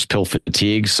 there's pill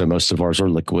fatigue. So most of ours are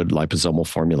liquid liposomal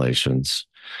formulations.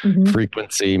 Mm-hmm.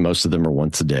 Frequency, most of them are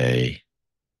once a day.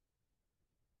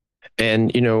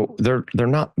 And, they're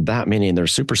not that many, and they're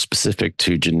super specific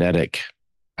to genetic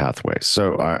pathways.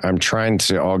 So I'm trying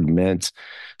to augment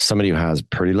somebody who has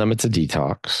pretty limited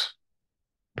detox,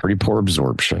 pretty poor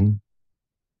absorption,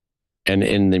 and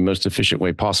in the most efficient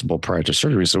way possible prior to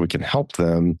surgery, so we can help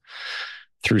them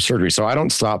through surgery. So I don't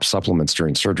stop supplements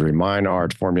during surgery. Mine are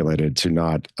formulated to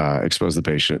not expose the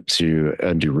patient to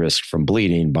undue risk from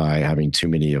bleeding by having too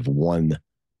many of one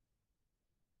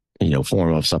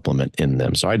form of supplement in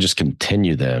them. So I just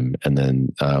continue them. And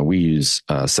then we use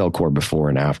Cellcore before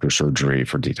and after surgery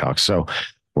for detox. So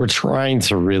we're trying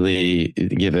to really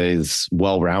give a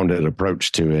well-rounded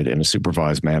approach to it in a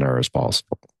supervised manner as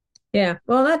possible. Yeah.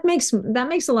 Well, that makes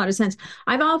a lot of sense.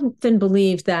 I've often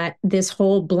believed that this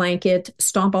whole blanket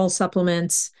stop all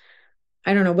supplements,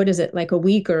 I don't know, what is it, like a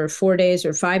week or 4 days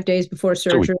or 5 days before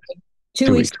surgery,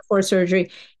 2 weeks before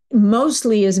surgery,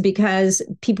 mostly is because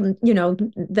people,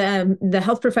 the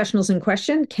health professionals in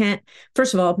question can't,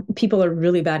 first of all, people are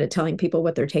really bad at telling people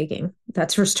what they're taking.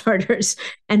 That's for starters.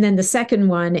 And then the second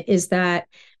one is that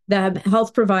the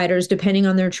health providers, depending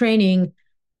on their training,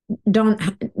 don't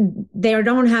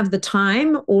have the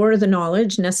time or the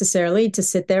knowledge necessarily to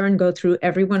sit there and go through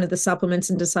every one of the supplements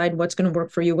and decide what's going to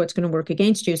work for you, what's going to work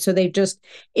against you. So they've just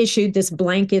issued this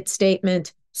blanket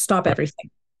statement, stop everything.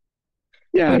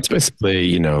 Yeah, it's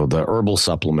basically, the herbal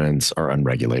supplements are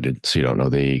unregulated. So you don't know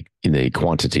the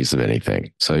quantities of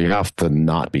anything. So you have to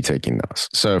not be taking those.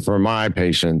 So for my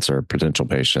patients or potential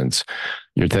patients,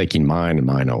 you're taking mine and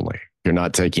mine only. You're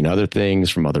not taking other things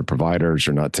from other providers.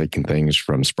 You're not taking things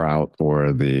from Sprout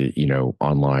or the,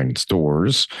 online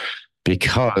stores,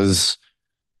 because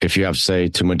if you have, say,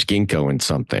 too much ginkgo in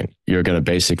something, you're going to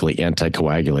basically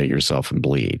anticoagulate yourself and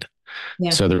bleed.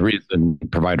 Yeah. So the reason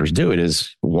providers do it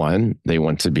is, one, they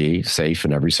want to be safe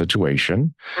in every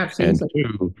situation. Absolutely. And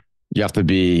two, you have to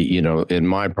be, in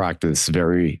my practice,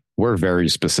 we're very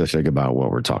specific about what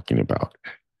we're talking about.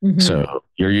 Mm-hmm. So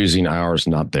you're using ours,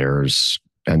 not theirs.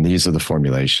 and these are the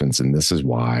formulations, and this is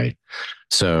why.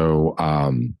 So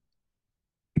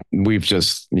we've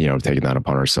just, taken that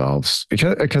upon ourselves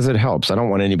because it helps. I don't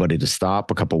want anybody to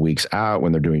stop a couple of weeks out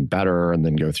when they're doing better and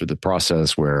then go through the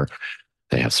process where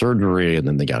they have surgery and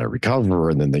then they got to recover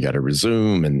and then they got to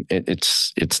resume. And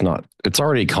it's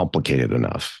already complicated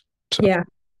enough. So. Yeah,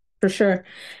 for sure.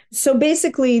 So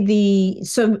basically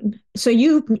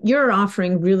you're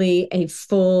offering really a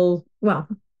full, well,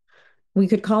 we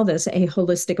could call this a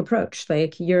holistic approach.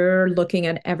 Like you're looking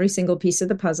at every single piece of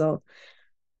the puzzle,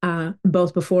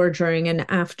 both before, during, and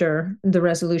after the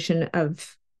resolution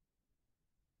of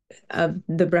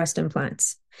the breast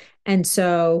implants. And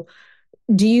so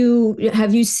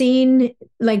have you seen,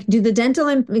 like, do the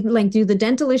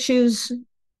dental issues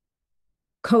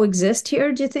coexist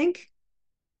here, do you think?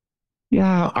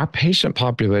 Yeah, our patient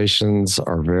populations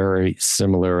are very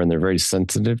similar and they're very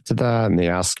sensitive to that. And they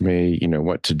ask me,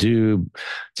 what to do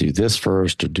this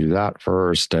first or do that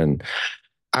first. And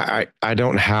I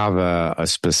don't have a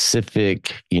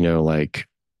specific, like,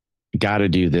 got to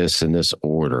do this in this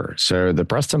order. So the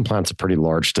breast implant's a pretty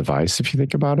large device if you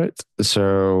think about it.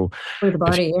 So For the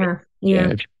body,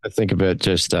 yeah. If you think of it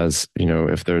just as,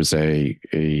 if there's a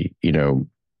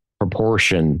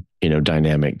proportion,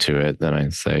 dynamic to it, then I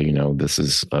say, this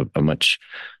is a much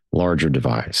larger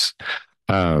device.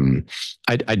 I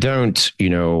don't,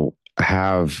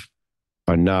 have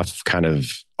enough kind of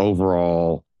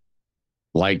overall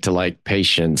like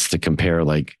patients to compare,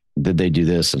 like, did they do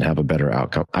this and have a better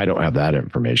outcome? I don't have that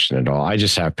information at all. I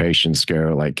just have patients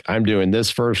go like, I'm doing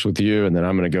this first with you, and then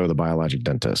I'm going to go to the biologic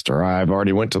dentist, or I've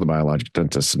already went to the biologic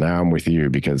dentist, and now I'm with you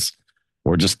because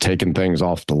we're just taking things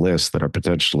off the list that are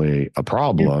potentially a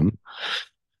problem.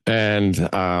 And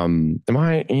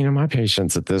my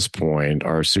patients at this point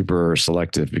are super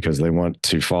selective because they want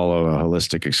to follow a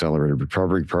holistic accelerated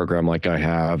recovery program like I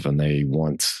have, and they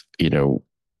want,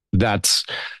 that's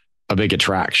a big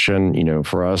attraction,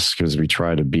 for us, because we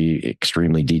try to be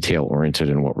extremely detail oriented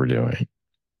in what we're doing.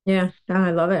 Yeah,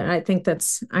 I love it. I think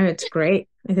it's great.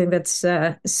 I think that's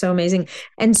so amazing.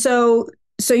 And so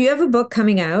you have a book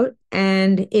coming out,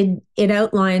 and it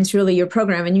outlines really your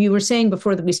program. And you were saying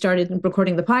before that we started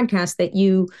recording the podcast that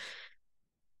you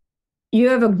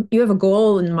have a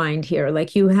goal in mind here.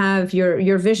 Like, you have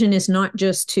your vision is not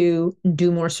just to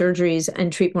do more surgeries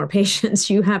and treat more patients.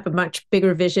 You have a much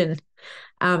bigger vision,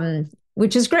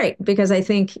 which is great, because I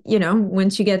think,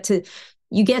 once you get to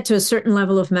a certain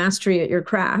level of mastery at your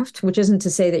craft, which isn't to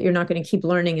say that you're not going to keep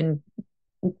learning, and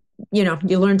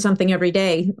you learn something every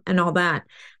day and all that,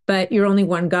 but you're only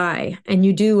one guy, and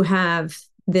you do have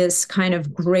this kind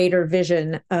of greater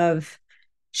vision of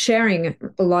sharing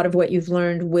a lot of what you've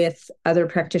learned with other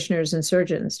practitioners and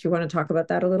surgeons. Do you want to talk about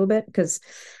that a little bit? Because,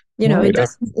 Right.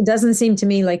 it doesn't seem to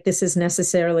me like this is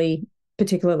necessarily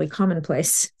particularly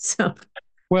commonplace. So,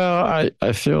 Well,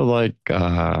 I feel like,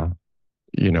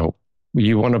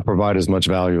 you want to provide as much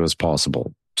value as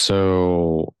possible.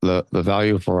 So the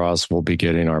value for us will be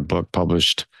getting our book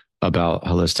published about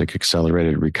holistic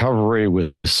accelerated recovery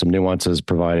with some nuances,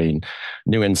 providing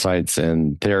new insights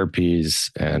and therapies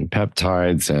and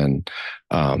peptides and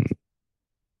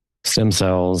stem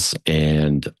cells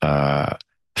and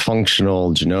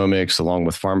functional genomics, along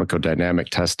with pharmacodynamic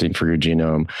testing for your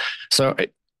genome. So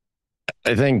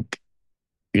I think,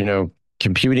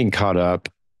 computing caught up,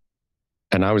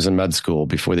 and I was in med school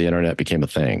before the internet became a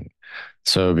thing.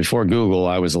 So before Google,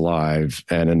 I was alive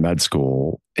and in med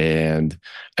school. And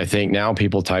I think now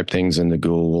people type things into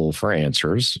Google for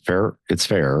answers. It's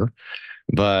fair,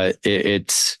 but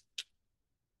it's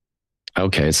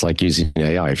okay. It's like using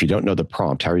AI. If you don't know the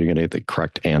prompt, how are you going to get the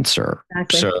correct answer?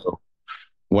 exactly. So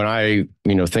when I,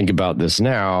 think about this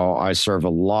now, I serve a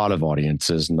lot of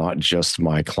audiences, not just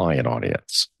my client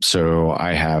audience. So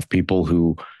I have people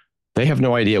who, they have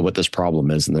no idea what this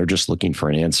problem is, and they're just looking for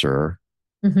an answer.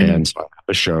 Mm-hmm. And so I have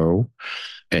a show,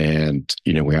 and,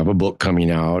 we have a book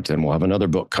coming out, and we'll have another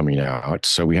book coming out.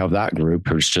 So we have that group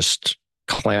who's just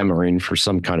clamoring for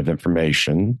some kind of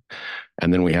information.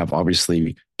 And then we have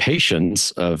obviously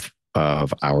patients of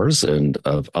ours and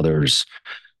of others,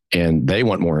 and they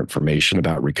want more information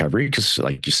about recovery because,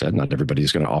 like you said, not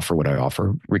everybody's going to offer what I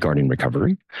offer regarding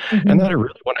recovery. Mm-hmm. And then I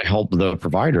really want to help the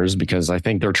providers because I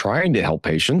think they're trying to help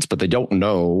patients, but they don't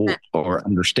know or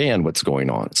understand what's going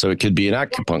on. So it could be an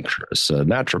acupuncturist, a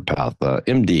naturopath, a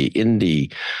MD,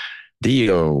 ND,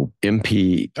 DO,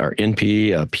 MP, or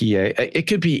NP, PA. It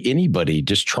could be anybody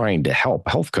just trying to help,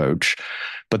 health coach,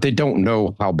 but they don't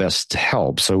know how best to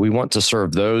help. So we want to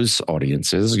serve those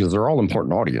audiences because they're all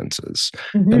important audiences.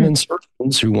 Mm-hmm. And then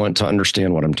surgeons who want to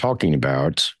understand what I'm talking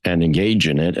about and engage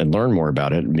in it and learn more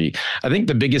about it. I think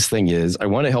the biggest thing is I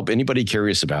want to help anybody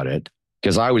curious about it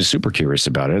because I was super curious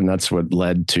about it. And that's what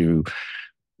led to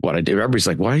what I did. Everybody's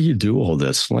like, why do you do all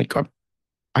this? I'm like,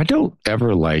 I don't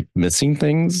ever like missing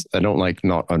things. I don't like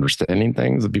not understanding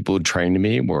things. The people who trained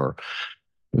me were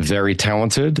very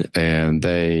talented, and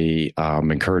they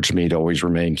encouraged me to always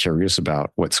remain curious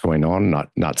about what's going on,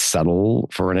 not settle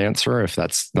for an answer if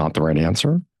that's not the right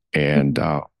answer. And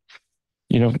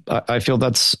I feel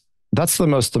that's the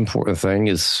most important thing.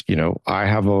 Is I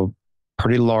have a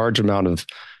pretty large amount of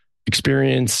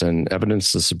experience and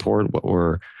evidence to support what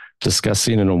we're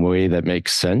discussing in a way that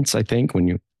makes sense. I think when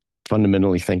you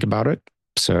fundamentally think about it.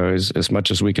 So as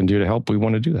much as we can do to help, we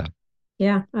want to do that.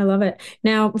 Yeah, I love it.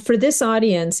 Now, for this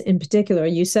audience in particular,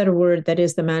 you said a word that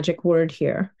is the magic word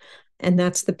here, and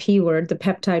that's the P word, the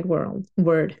peptide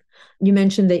word. You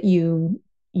mentioned that you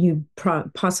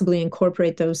possibly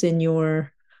incorporate those in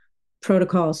your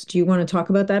protocols. Do you want to talk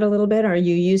about that a little bit? Are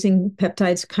you using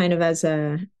peptides kind of as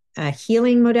a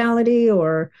healing modality,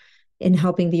 or in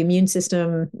helping the immune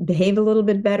system behave a little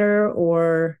bit better,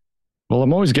 or? Well,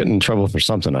 I'm always getting in trouble for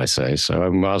something I say, so I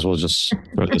might as well just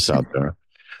throw this out there.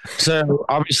 So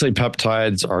obviously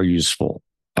peptides are useful.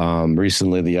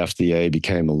 Recently, the FDA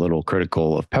became a little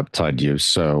critical of peptide use.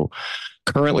 So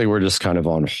currently, we're just kind of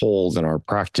on hold in our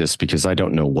practice because I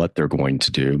don't know what they're going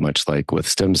to do, much like with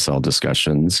stem cell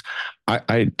discussions.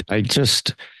 I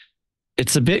just,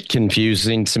 it's a bit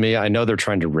confusing to me. I know they're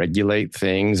trying to regulate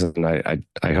things, and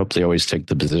I hope they always take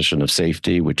the position of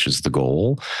safety, which is the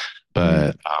goal.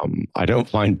 But I don't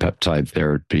find peptide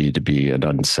therapy to be an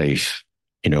unsafe,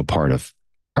 part of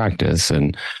practice.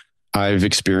 And I've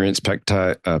experienced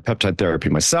peptide therapy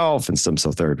myself and stem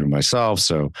cell therapy myself.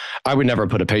 So I would never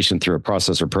put a patient through a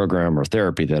process or program or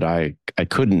therapy that I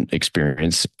couldn't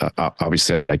experience.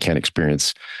 Obviously, I can't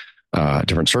experience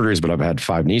different surgeries, but I've had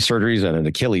 5 knee surgeries and an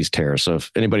Achilles tear. So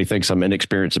if anybody thinks I'm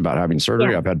inexperienced about having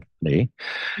surgery, I've had knee.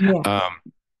 Yeah.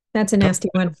 That's a nasty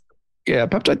one. Yeah,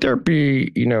 peptide therapy,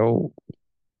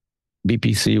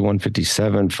 BPC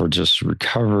 157 for just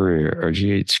recovery or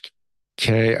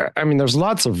GHK. I mean, there's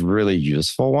lots of really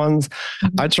useful ones.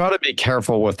 Mm-hmm. I try to be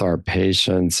careful with our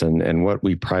patients and what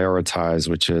we prioritize,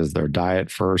 which is their diet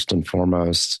first and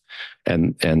foremost,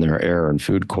 and their air and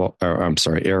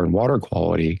water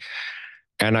quality.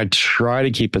 And I try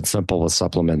to keep it simple with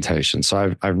supplementation.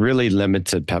 So I've really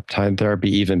limited peptide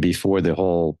therapy even before the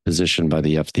whole position by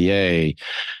the FDA,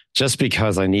 just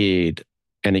because I need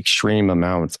an extreme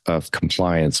amount of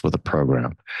compliance with a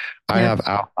program. I have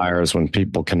outliers when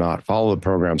people cannot follow the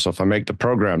program. So if I make the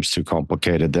programs too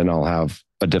complicated, then I'll have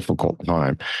a difficult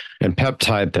time. And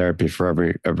peptide therapy,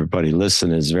 for everybody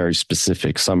listen, is very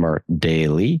specific. Some are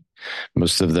daily.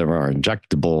 Most of them are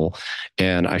injectable.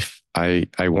 And I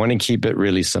want to keep it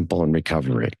really simple in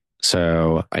recovery.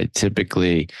 So I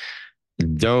typically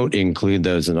don't include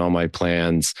those in all my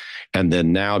plans. And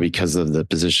then now, because of the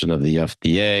position of the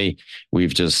FDA,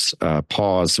 we've just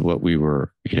paused what we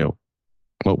were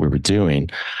doing.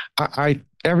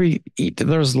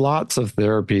 There's lots of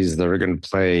therapies that are going to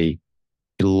play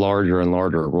larger and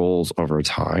larger roles over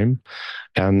time,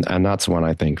 and that's one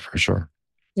I think for sure.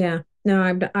 Yeah. No,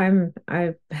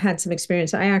 I've had some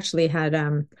experience. I actually had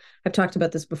I've talked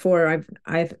about this before.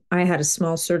 I had a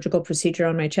small surgical procedure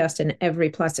on my chest, and every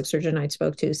plastic surgeon I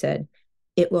spoke to said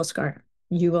it will scar.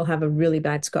 You will have a really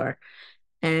bad scar.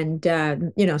 And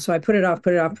so I put it off.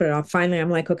 Finally, I'm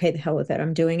like, okay, the hell with it.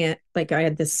 I'm doing it. Like, I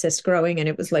had this cyst growing, and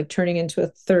it was like turning into a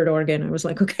third organ. I was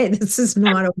like, okay, this is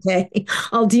not okay.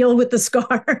 I'll deal with the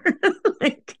scar.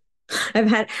 Like,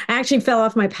 I actually fell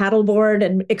off my paddleboard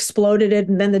and exploded it,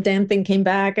 and then the damn thing came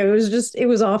back. It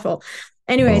was awful.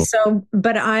 Anyway,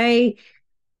 but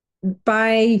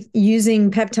by using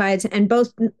peptides, and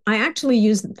I actually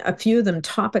use a few of them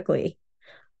topically.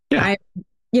 Yeah.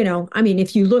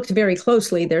 If you looked very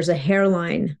closely, there's a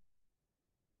hairline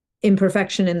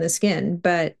imperfection in the skin,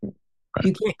 but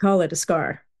you can't call it a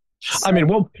scar. So. I mean,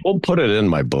 we'll put it in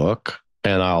my book,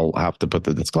 and I'll have to put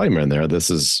the disclaimer in there. This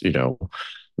is,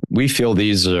 we feel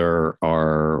these are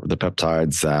the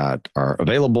peptides that are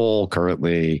available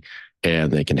currently,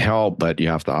 and they can help, but you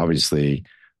have to obviously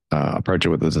approach it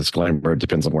with a disclaimer. It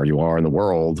depends on where you are in the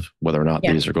world, whether or not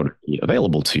these are going to be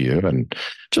available to you. And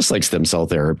just like stem cell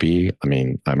therapy, I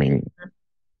mean,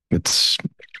 it's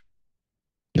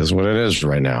what it is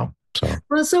right now. So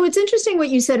Well, so it's interesting what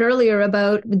you said earlier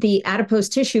about the adipose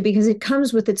tissue because it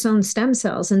comes with its own stem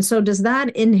cells. And so does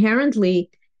that inherently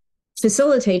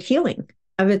facilitate healing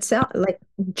of itself, like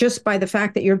just by the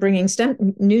fact that you're bringing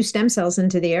new stem cells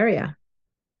into the area?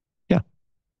 Yeah,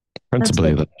 That's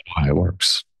principally it. that's why it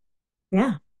works.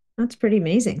 Yeah, that's pretty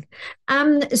amazing.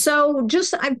 So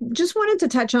I just wanted to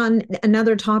touch on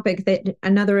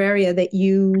another area that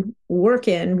you work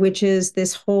in, which is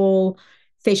this whole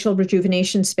facial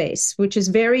rejuvenation space, which is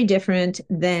very different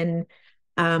than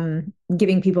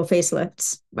giving people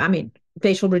facelifts. I mean,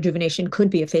 facial rejuvenation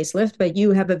could be a facelift, but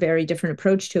you have a very different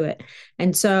approach to it.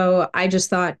 And so I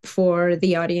just thought for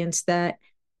the audience that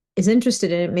is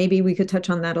interested in it, maybe we could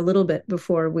touch on that a little bit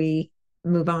before we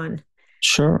move on.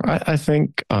 Sure. I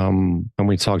think, and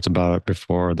we talked about it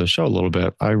before the show a little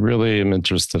bit, I really am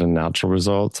interested in natural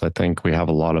results. I think we have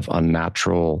a lot of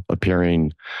unnatural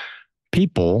appearing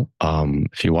people.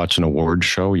 If you watch an award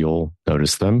show, you'll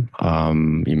notice them.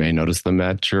 You may notice them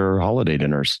at your holiday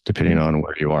dinners, depending on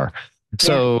where you are. Yeah.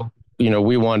 So,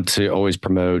 we want to always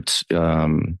promote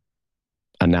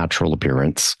a natural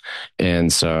appearance.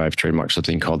 And so I've trademarked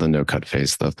something called the no-cut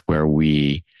facelift, where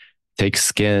we take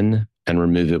skin and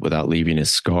remove it without leaving a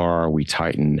scar. We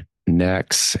tighten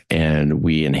necks and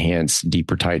we enhance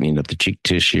deeper tightening of the cheek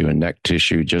tissue and neck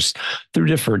tissue just through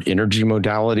different energy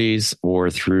modalities or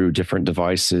through different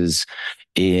devices.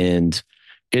 And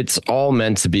it's all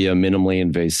meant to be a minimally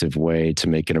invasive way to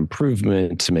make an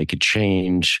improvement, to make a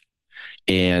change,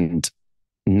 and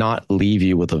not leave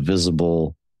you with a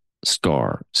visible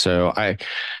scar. So I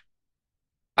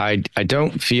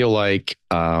don't feel like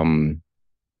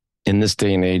in this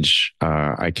day and age,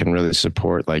 I can really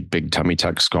support like big tummy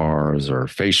tuck scars or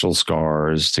facial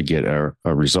scars to get a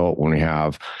result when we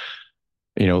have,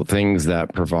 things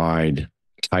that provide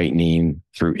tightening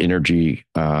through energy,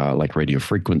 like radio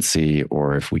frequency,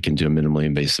 or if we can do a minimally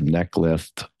invasive neck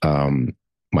lift,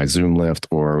 my Zoom lift,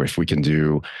 or if we can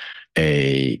do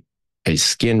a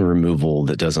skin removal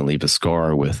that doesn't leave a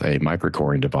scar with a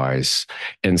microcoring device.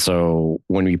 And so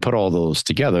when we put all those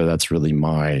together, that's really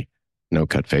my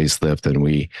no-cut facelift. And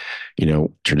we,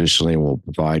 traditionally will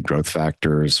provide growth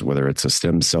factors, whether it's a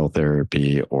stem cell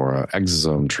therapy or an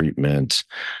exosome treatment,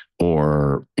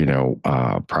 or,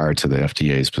 prior to the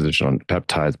FDA's position on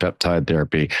peptide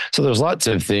therapy. So there's lots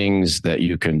of things that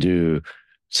you can do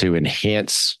to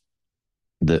enhance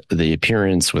the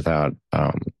appearance without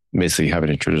basically having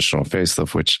a traditional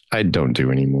facelift, which I don't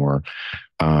do anymore.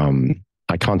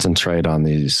 I concentrate on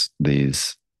these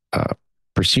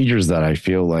procedures that I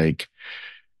feel like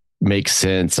make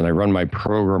sense. And I run my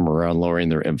program around lowering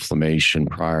their inflammation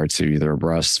prior to either a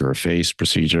breast or a face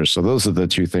procedure. So those are the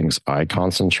two things I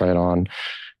concentrate on.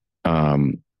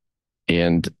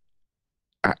 And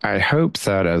I hope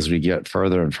that as we get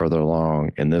further and further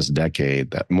along in this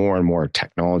decade, that more and more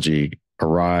technology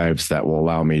arrives that will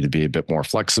allow me to be a bit more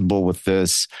flexible with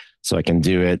this, so I can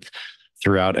do it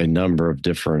throughout a number of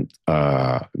different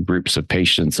groups of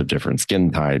patients of different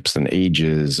skin types and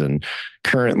ages. And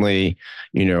currently,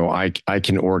 I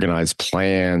can organize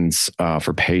plans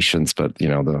for patients, but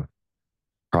the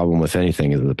problem with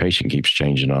anything is the patient keeps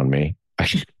changing on me.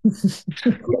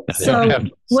 So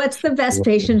what's the best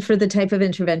patient for the type of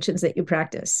interventions that you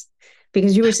practice?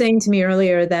 Because you were saying to me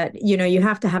earlier that, you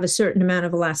have to have a certain amount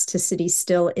of elasticity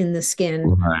still in the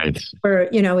skin. Right. Or,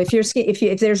 if your skin,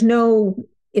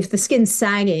 if the skin's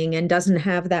sagging and doesn't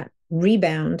have that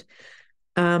rebound,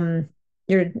 you're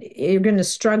going to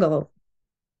struggle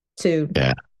to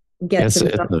get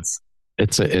the results.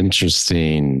 It's an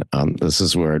interesting, this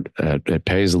is where it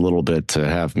pays a little bit to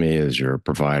have me as your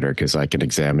provider, because I can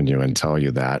examine you and tell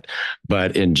you that.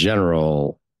 But in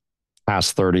general,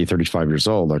 past 30, 35 years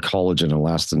old, our collagen and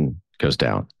elastin goes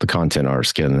down, the content of our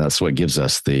skin. And that's what gives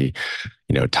us the,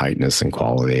 tightness and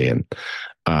quality. And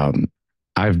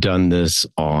I've done this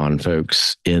on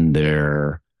folks in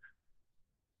their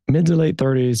mid to late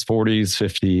 30s, 40s,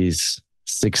 50s,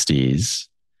 60s.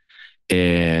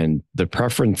 And the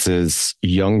preference is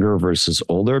younger versus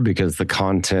older because the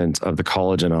content of the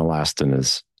collagen and elastin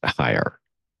is higher.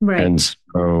 Right. And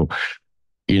so,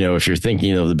 if you're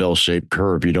thinking of the bell-shaped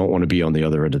curve, you don't want to be on the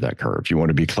other end of that curve. You want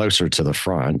to be closer to the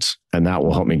front, and that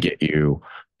will help me get you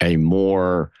a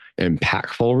more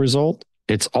impactful result.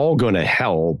 It's all going to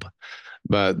help,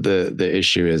 but the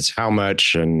issue is how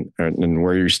much and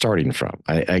where you're starting from.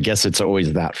 I guess it's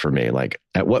always that for me. Like,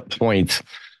 at what point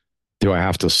do I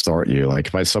have to start you? Like,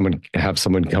 if have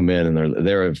someone come in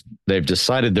and they've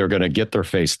decided they're going to get their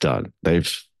face done,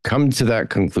 they've come to that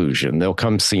conclusion, they'll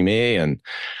come see me, and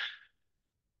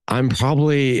I'm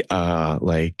probably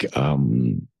somebody's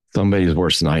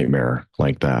worst nightmare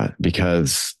like that,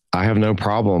 because I have no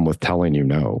problem with telling you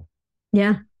no.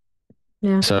 Yeah.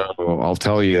 Yeah. So I'll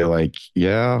tell you, like,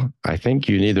 yeah, I think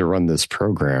you need to run this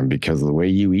program because of the way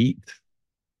you eat,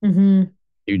 Hmm.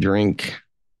 you drink,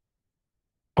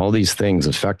 all these things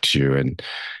affect you. And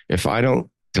if I don't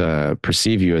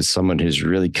perceive you as someone who's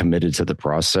really committed to the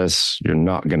process, you're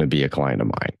not going to be a client of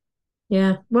mine.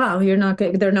 Yeah. Well, you're not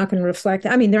going, they're not going to reflect.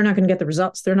 I mean, they're not going to get the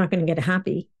results. They're not going to get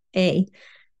happy. A.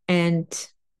 And,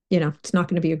 it's not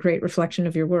going to be a great reflection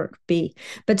of your work. B.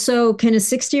 But so can a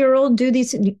 60-year-old do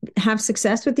these, have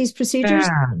success with these procedures?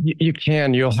 Yeah, you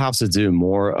can. You'll have to do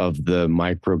more of the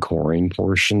micro coring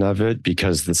portion of it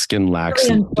because the skin lacks.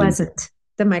 Really unpleasant.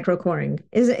 The micro coring.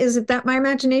 Is it that my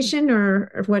imagination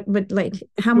or what? But like,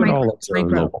 how Do it micro all is at a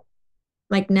micro? local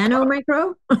Like nano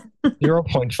micro?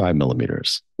 0.5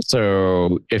 millimeters.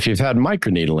 So if you've had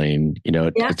microneedling, Yeah.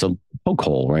 it's a poke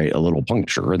hole, right? A little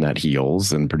puncture, and that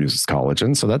heals and produces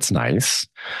collagen. So that's nice.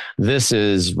 This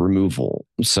is removal.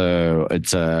 So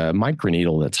it's a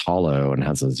microneedle that's hollow and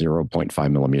has a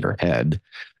 0.5 millimeter head.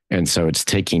 And so it's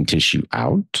taking tissue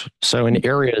out. So in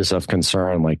areas of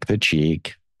concern like the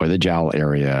cheek or the jowl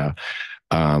area,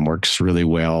 works really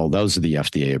well. Those are the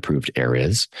FDA approved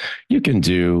areas. You can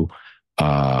do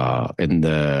in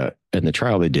the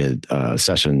trial they did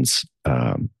sessions.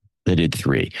 They did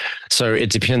 3. So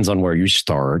it depends on where you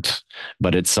start,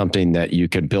 but it's something that you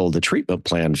could build a treatment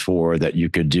plan for that you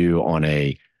could do on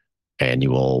a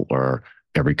annual or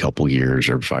every couple years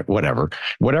or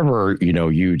whatever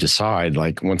you decide.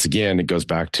 Like, once again, it goes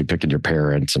back to picking your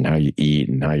parents and how you eat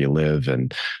and how you live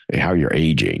and how you're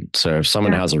aging. So if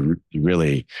someone has a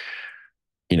really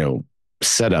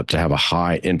set up to have a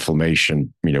high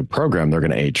inflammation program, they're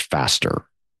going to age faster.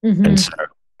 And so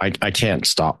I can't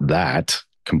stop that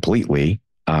completely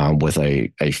with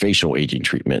a facial aging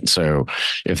treatment. So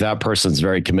if that person's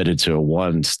very committed to a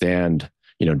one stand,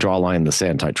 draw a line in the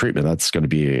sand type treatment, that's going to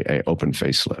be a open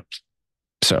facelift.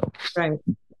 So, Right.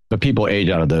 but people age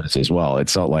out of those as well.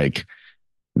 It's not like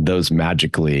those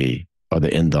magically are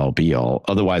the end all be all.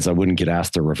 Otherwise, I wouldn't get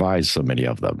asked to revise so many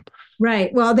of them.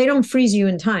 Right. Well, they don't freeze you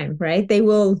in time, right?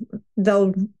 They'll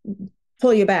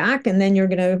pull you back and then you're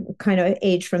going to kind of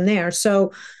age from there.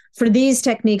 So for these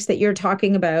techniques that you're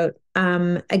talking about,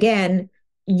 again,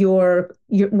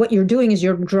 what you're doing is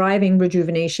you're driving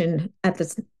rejuvenation at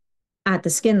the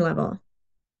skin level.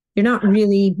 You're not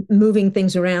really moving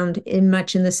things around in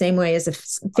the same way as a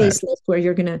facelift where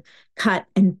you're going to cut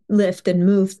and lift and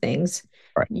move things.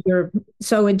 Right.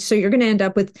 So you're going to end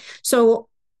up with, so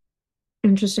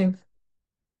interesting.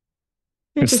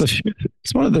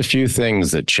 It's one of the few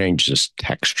things that changes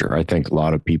texture. I think a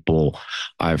lot of people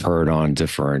I've heard on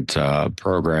different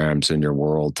programs in your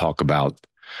world talk about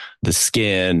the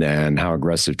skin and how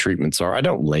aggressive treatments are. I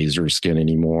don't laser skin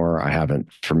anymore. I haven't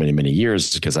for many, many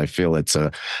years because I feel it's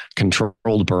a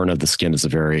controlled burn of the skin is a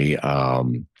very,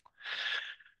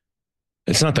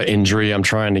 it's not the injury I'm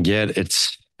trying to get.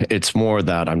 It's more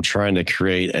that I'm trying to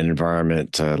create an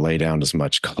environment to lay down as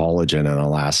much collagen and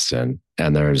elastin.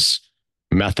 And there's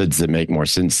methods that make more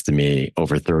sense to me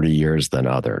over 30 years than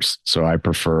others. So I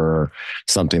prefer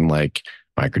something like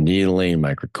microneedling,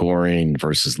 microcoring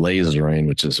versus lasering,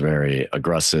 which is very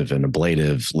aggressive and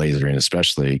ablative. Lasering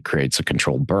especially creates a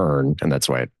controlled burn, and that's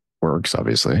why it works,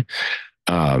 obviously.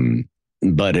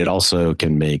 But it also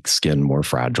can make skin more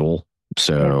fragile.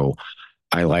 So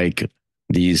I like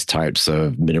these types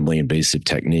of minimally invasive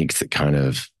techniques that kind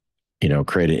of,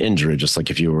 create an injury. Just like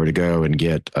if you were to go and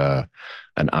get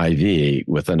an IV,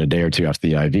 within a day or two after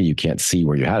the IV, you can't see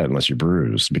where you had it unless you're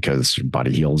bruised because your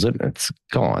body heals it and it's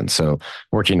gone. So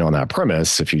working on that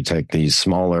premise, if you take these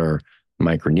smaller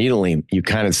microneedling, you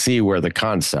kind of see where the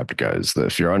concept goes. That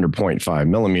if you're under 0.5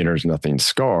 millimeters, nothing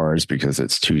scars because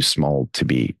it's too small to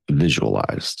be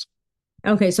visualized.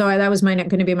 Okay, so that was going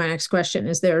to be my next question.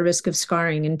 Is there a risk of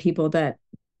scarring in people that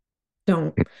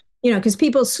don't, because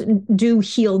people do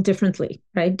heal differently,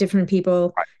 right? Different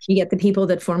people, right. You get the people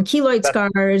that form keloid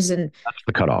scars and that's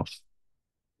the cutoff.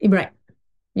 Right.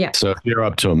 Yeah. So if you're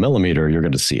up to a millimeter, you're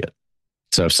going to see it.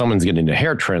 So if someone's getting a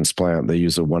hair transplant, they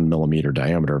use a 1 millimeter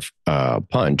diameter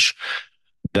punch.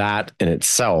 That in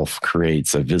itself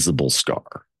creates a visible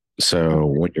scar. So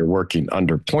when you're working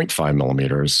under 0.5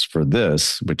 millimeters for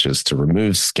this, which is to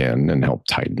remove skin and help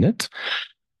tighten it,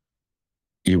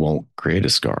 you won't create a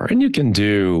scar. And you can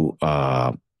do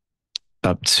up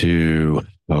to,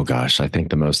 oh gosh, I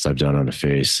think the most I've done on a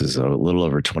face is a little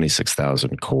over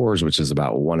 26,000 cores, which is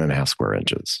about 1.5 square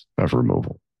inches of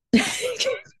removal.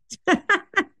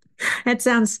 That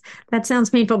sounds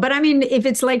painful. But I mean, if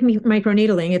it's like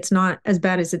microneedling, it's not as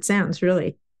bad as it sounds,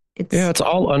 really. It's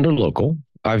all under local.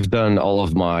 I've done all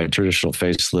of my traditional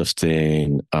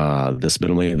facelifting, this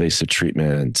minimally invasive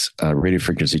treatment, radio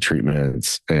frequency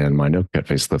treatments, and my no cut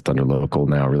facelift under local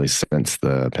now really since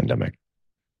the pandemic.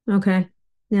 Okay.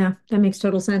 Yeah, that makes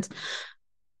total sense.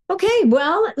 Okay,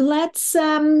 well, let's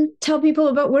tell people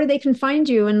about where they can find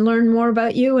you and learn more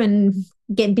about you and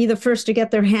be the first to get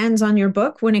their hands on your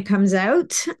book when it comes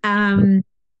out.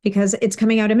 Because it's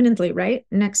coming out imminently, right?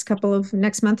 Next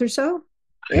month or so.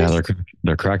 Yeah,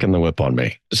 they're cracking the whip on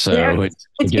me. So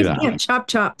Yeah, chop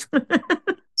chop.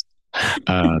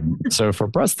 So for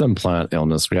breast implant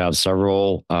illness, we have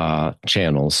several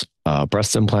channels.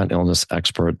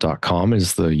 Breastimplantillnessexpert.com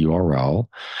is the URL,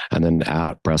 and then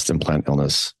at breast implant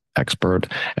illness expert,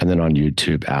 and then on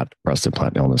YouTube at breast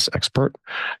implant illness expert.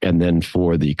 And then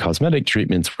for the cosmetic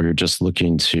treatments, we're just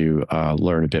looking to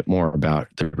learn a bit more about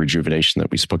the rejuvenation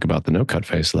that we spoke about, the no cut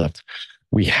facelift.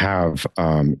 We have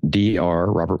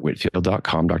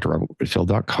drrobertwhitfield.com,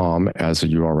 drrobertwhitfield.com as a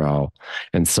URL.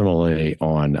 And similarly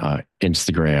on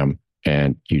Instagram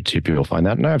and YouTube, you'll find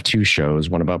that. And I have two shows,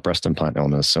 one about breast implant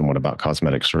illness and one about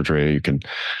cosmetic surgery. You can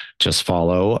just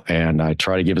follow. And I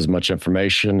try to give as much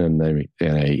information in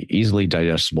a easily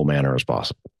digestible manner as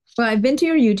possible. Well, I've been to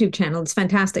your YouTube channel. It's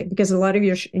fantastic because a lot of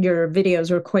your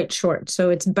videos are quite short. So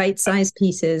it's bite-sized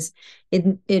pieces.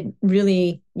 It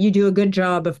really, you do a good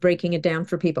job of breaking it down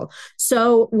for people.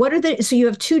 So so you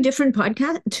have two different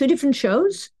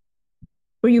shows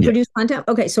where you produce content?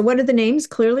 Okay. So what are the names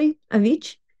clearly of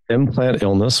each? Implant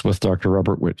Illness with Dr.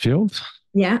 Robert Whitfield.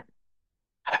 Yeah.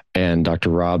 And Dr.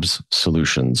 Rob's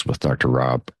Solutions with Dr.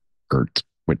 Robert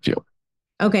Whitfield.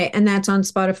 Okay, and that's on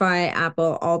Spotify,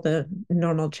 Apple, all the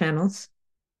normal channels?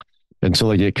 Until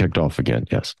I get kicked off again,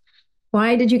 yes.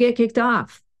 Why did you get kicked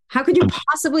off? How could you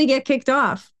possibly get kicked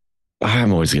off?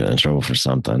 I'm always getting in trouble for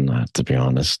something, to be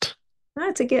honest.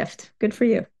 That's a gift. Good for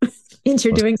you. Means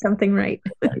you're doing something right.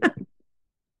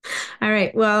 All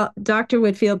right. Well, Dr.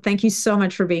 Whitfield, thank you so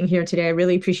much for being here today. I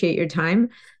really appreciate your time.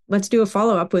 Let's do a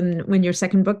follow-up when your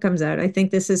second book comes out. I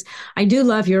do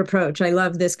love your approach. I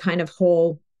love this kind of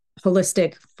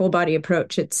holistic full body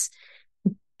approach. It's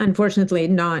unfortunately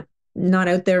not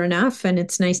out there enough, and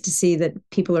it's nice to see that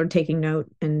people are taking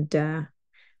note, and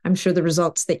I'm sure the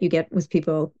results that you get with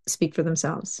people speak for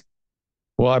themselves.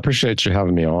 Well, I appreciate you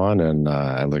having me on, and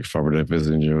I look forward to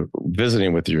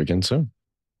visiting with you again soon.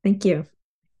 Thank you.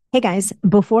 Hey guys,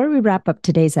 before we wrap up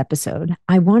today's episode,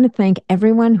 I want to thank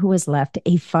everyone who has left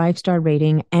a 5-star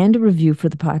rating and a review for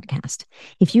the podcast.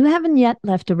 If you haven't yet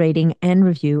left a rating and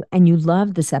review and you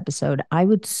love this episode, I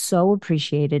would so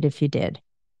appreciate it if you did.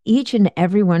 Each and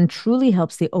every one truly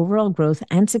helps the overall growth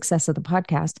and success of the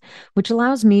podcast, which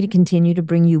allows me to continue to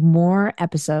bring you more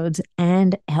episodes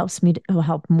and helps me to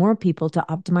help more people to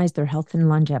optimize their health and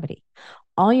longevity.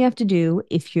 All you have to do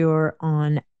if you're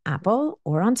on Apple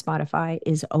or on Spotify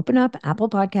is open up Apple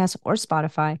Podcasts or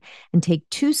Spotify and take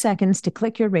 2 seconds to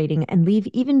click your rating and leave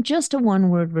even just a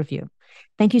 1-word review.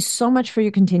 Thank you so much for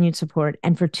your continued support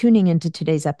and for tuning into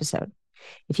today's episode.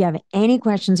 If you have any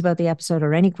questions about the episode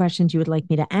or any questions you would like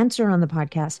me to answer on the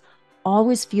podcast,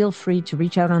 always feel free to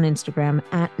reach out on Instagram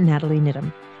at Natalie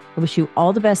Nidham. I wish you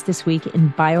all the best this week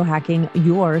in biohacking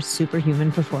your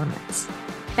superhuman performance.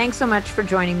 Thanks so much for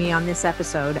joining me on this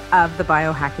episode of the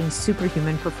Biohacking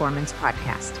Superhuman Performance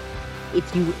Podcast.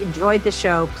 If you enjoyed the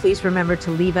show, please remember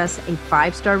to leave us a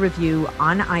 5-star review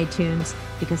on iTunes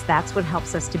because that's what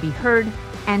helps us to be heard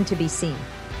and to be seen.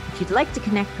 If you'd like to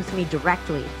connect with me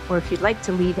directly, or if you'd like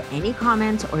to leave any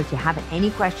comments, or if you have any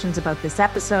questions about this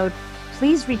episode,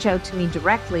 please reach out to me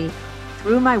directly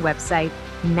through my website,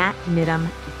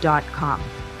 natnidham.com.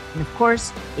 And of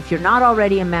course, if you're not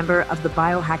already a member of the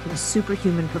Biohacking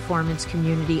Superhuman Performance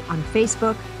community on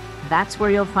Facebook, that's where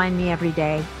you'll find me every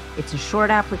day. It's a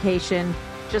short application,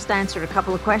 just answer a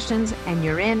couple of questions, and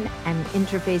you're in and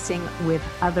interfacing with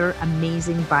other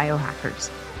amazing biohackers.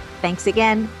 Thanks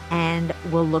again, and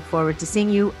we'll look forward to seeing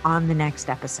you on the next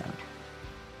episode.